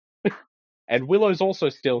 and Willow's also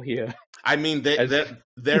still here. I mean,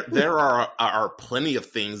 there are plenty of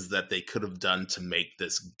things that they could have done to make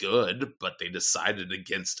this good, but they decided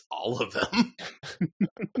against all of them.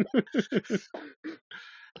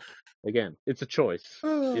 Again, it's a choice.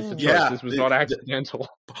 Yeah, this was not accidental.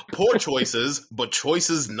 Poor choices, but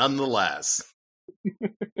choices nonetheless.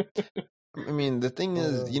 I mean, the thing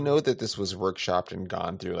is, you know that this was workshopped and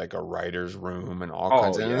gone through like a writer's room and all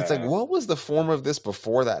kinds of... And it's like, what was the form of this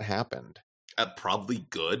before that happened? Probably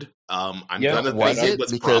good. I'm gonna think it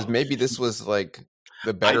was because maybe this was like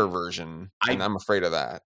the better version, and I'm afraid of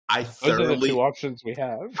that. Those are the two options we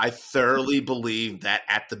have. I thoroughly believe that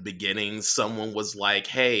at the beginning, someone was like,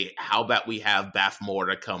 hey, how about we have Baph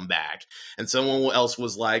Morda come back? And someone else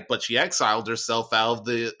was like, but she exiled herself out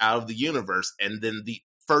of the universe. And then the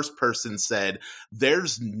first person said,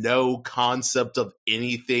 there's no concept of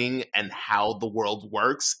anything and how the world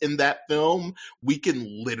works in that film. We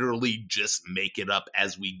can literally just make it up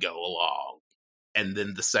as we go along. And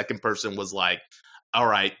then the second person was like, all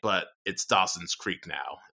right, but it's Dawson's Creek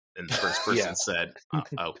now. And the first person said,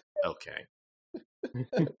 oh, okay.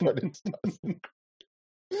 But it's Dawson.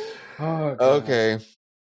 Okay.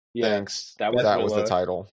 Yeah, thanks. That was the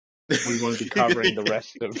title. we won't be covering the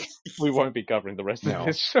rest of. We won't be covering the rest of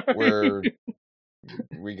this show.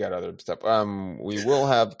 We got other stuff. We will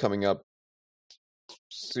have coming up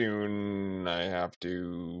soon. I have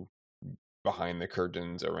to behind the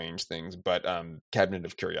curtains arrange things, but Cabinet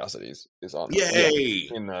of Curiosities is on. Yay!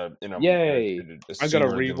 Yay! I gotta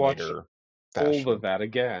rewatch all of that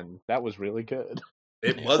again. That was really good.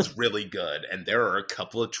 It was really good, and there are a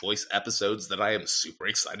couple of choice episodes that I am super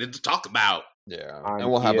excited to talk about. Yeah, and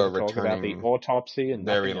we'll have a returning about the autopsy and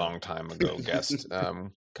very long time ago guest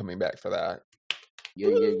coming back for that. Yeah.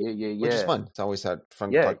 Which is fun. It's always had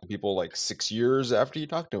fun to talk to people like 6 years after you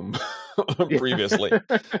talked to them previously.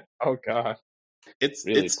 Oh god, it's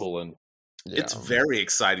really pulling. Yeah. It's very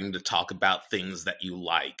exciting to talk about things that you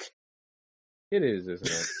like. It is, isn't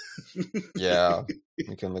it? Yeah,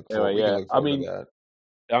 we can look forward. To that.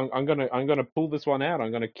 I'm gonna pull this one out.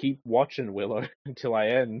 I'm gonna keep watching Willow until I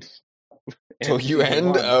end. Till you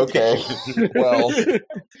end? Okay. Well,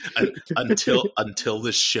 until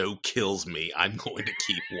the show kills me, I'm going to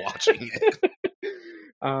keep watching it.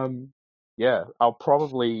 Yeah, I'll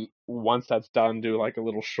probably, once that's done, do like a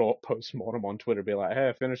little short post-mortem on Twitter, be like, hey,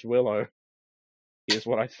 I finished Willow. Here's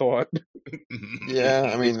what I thought.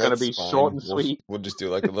 Yeah, I mean, it's going to be short and sweet. We'll just do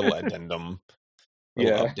like a little addendum,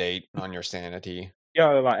 update on your sanity. Yeah,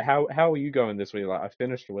 like, how are you going this week? Like, I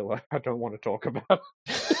finished Willow. I don't want to talk about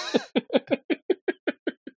it.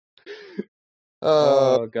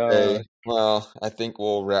 Oh, God. Okay. Well, I think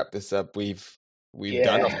we'll wrap this up. We've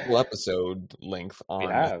done a full episode length on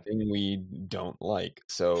the thing we don't like,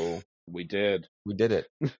 so we did it.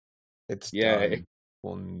 It's done.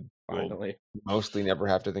 We'll finally mostly never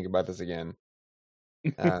have to think about this again.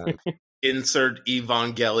 Insert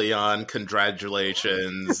Evangelion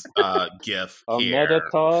congratulations gif here.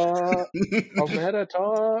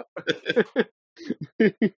 Omerta.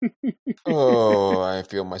 Oh, I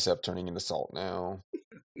feel myself turning into salt now.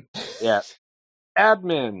 Yeah.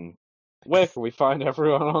 Admin, where can we find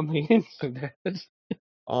everyone on the internet?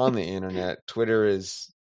 On the internet, Twitter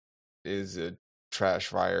is a trash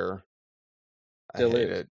fire. I hate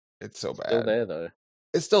it. It's so bad. Still there though.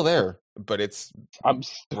 It's still there, but I'm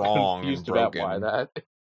wrong and broken. About why that.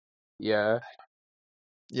 Yeah.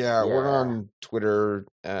 Yeah, we're on Twitter.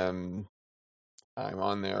 I'm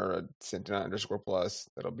on there at Sentinel_plus.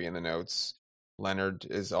 That'll be in the notes. Leonard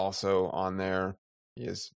is also on there. He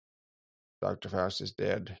is Dr. Faust is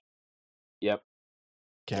dead. Yep.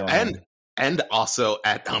 And also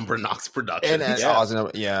at Umbernox Productions. And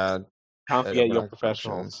awesome, your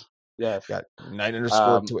professionals. Yes. Got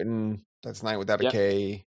Night_Twitten. That's Night without a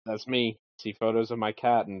K. That's me. See photos of my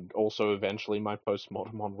cat and also eventually my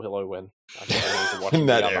post-mortem on Willow when I watch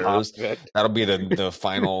that airs. That'll be the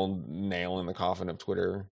final nail in the coffin of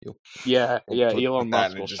Twitter. Elon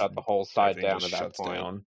Musk will shut the whole site down at that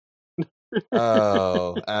point.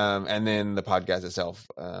 And then the podcast itself,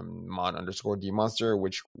 Mon_DMonster,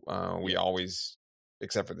 which we always,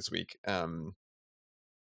 except for this week,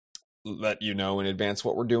 let you know in advance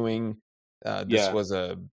what we're doing. This was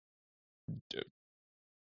a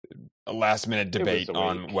last minute debate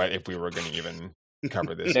on what if we were going to even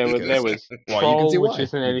cover this. There was Troll, which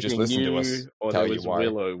isn't anything new, or there was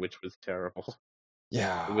Willow, which was terrible.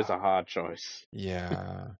 Yeah, it was a hard choice.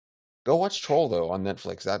 Yeah, go watch Troll though on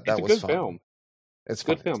Netflix. That was a good fun. Film. It's a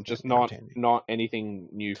good film, just not anything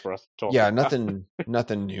new for us to talk. Yeah, about.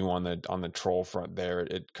 nothing new on the Troll front. There,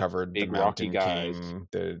 it covered Big the Mountain King,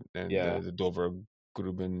 the Dovre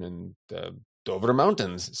Gruben, and the Dovre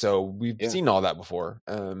Mountains. So we've seen all that before.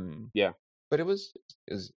 But it was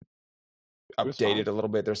updated a little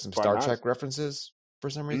bit. There's some Star Trek references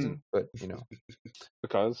for some reason, but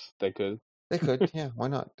because they could. They could, yeah. Why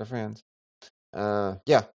not? They're fans.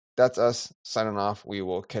 That's us signing off. We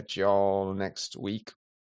will catch y'all next week.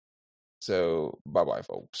 So, bye-bye,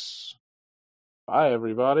 folks. Bye,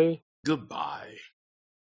 everybody. Goodbye.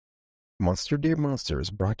 Monster Dear Monster is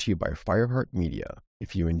brought to you by Fireheart Media.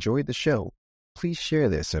 If you enjoyed the show, please share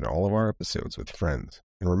this and all of our episodes with friends.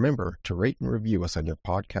 And remember to rate and review us on your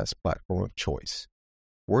podcast platform of choice.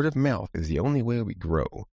 Word of mouth is the only way we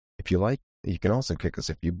grow. If you like, you can also kick us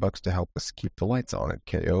a few bucks to help us keep the lights on at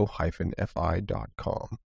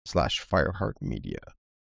ko-fi.com/fireheartmedia.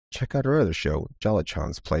 Check out our other show,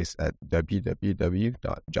 Jolachan's Place, at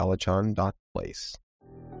www.jolachan.place.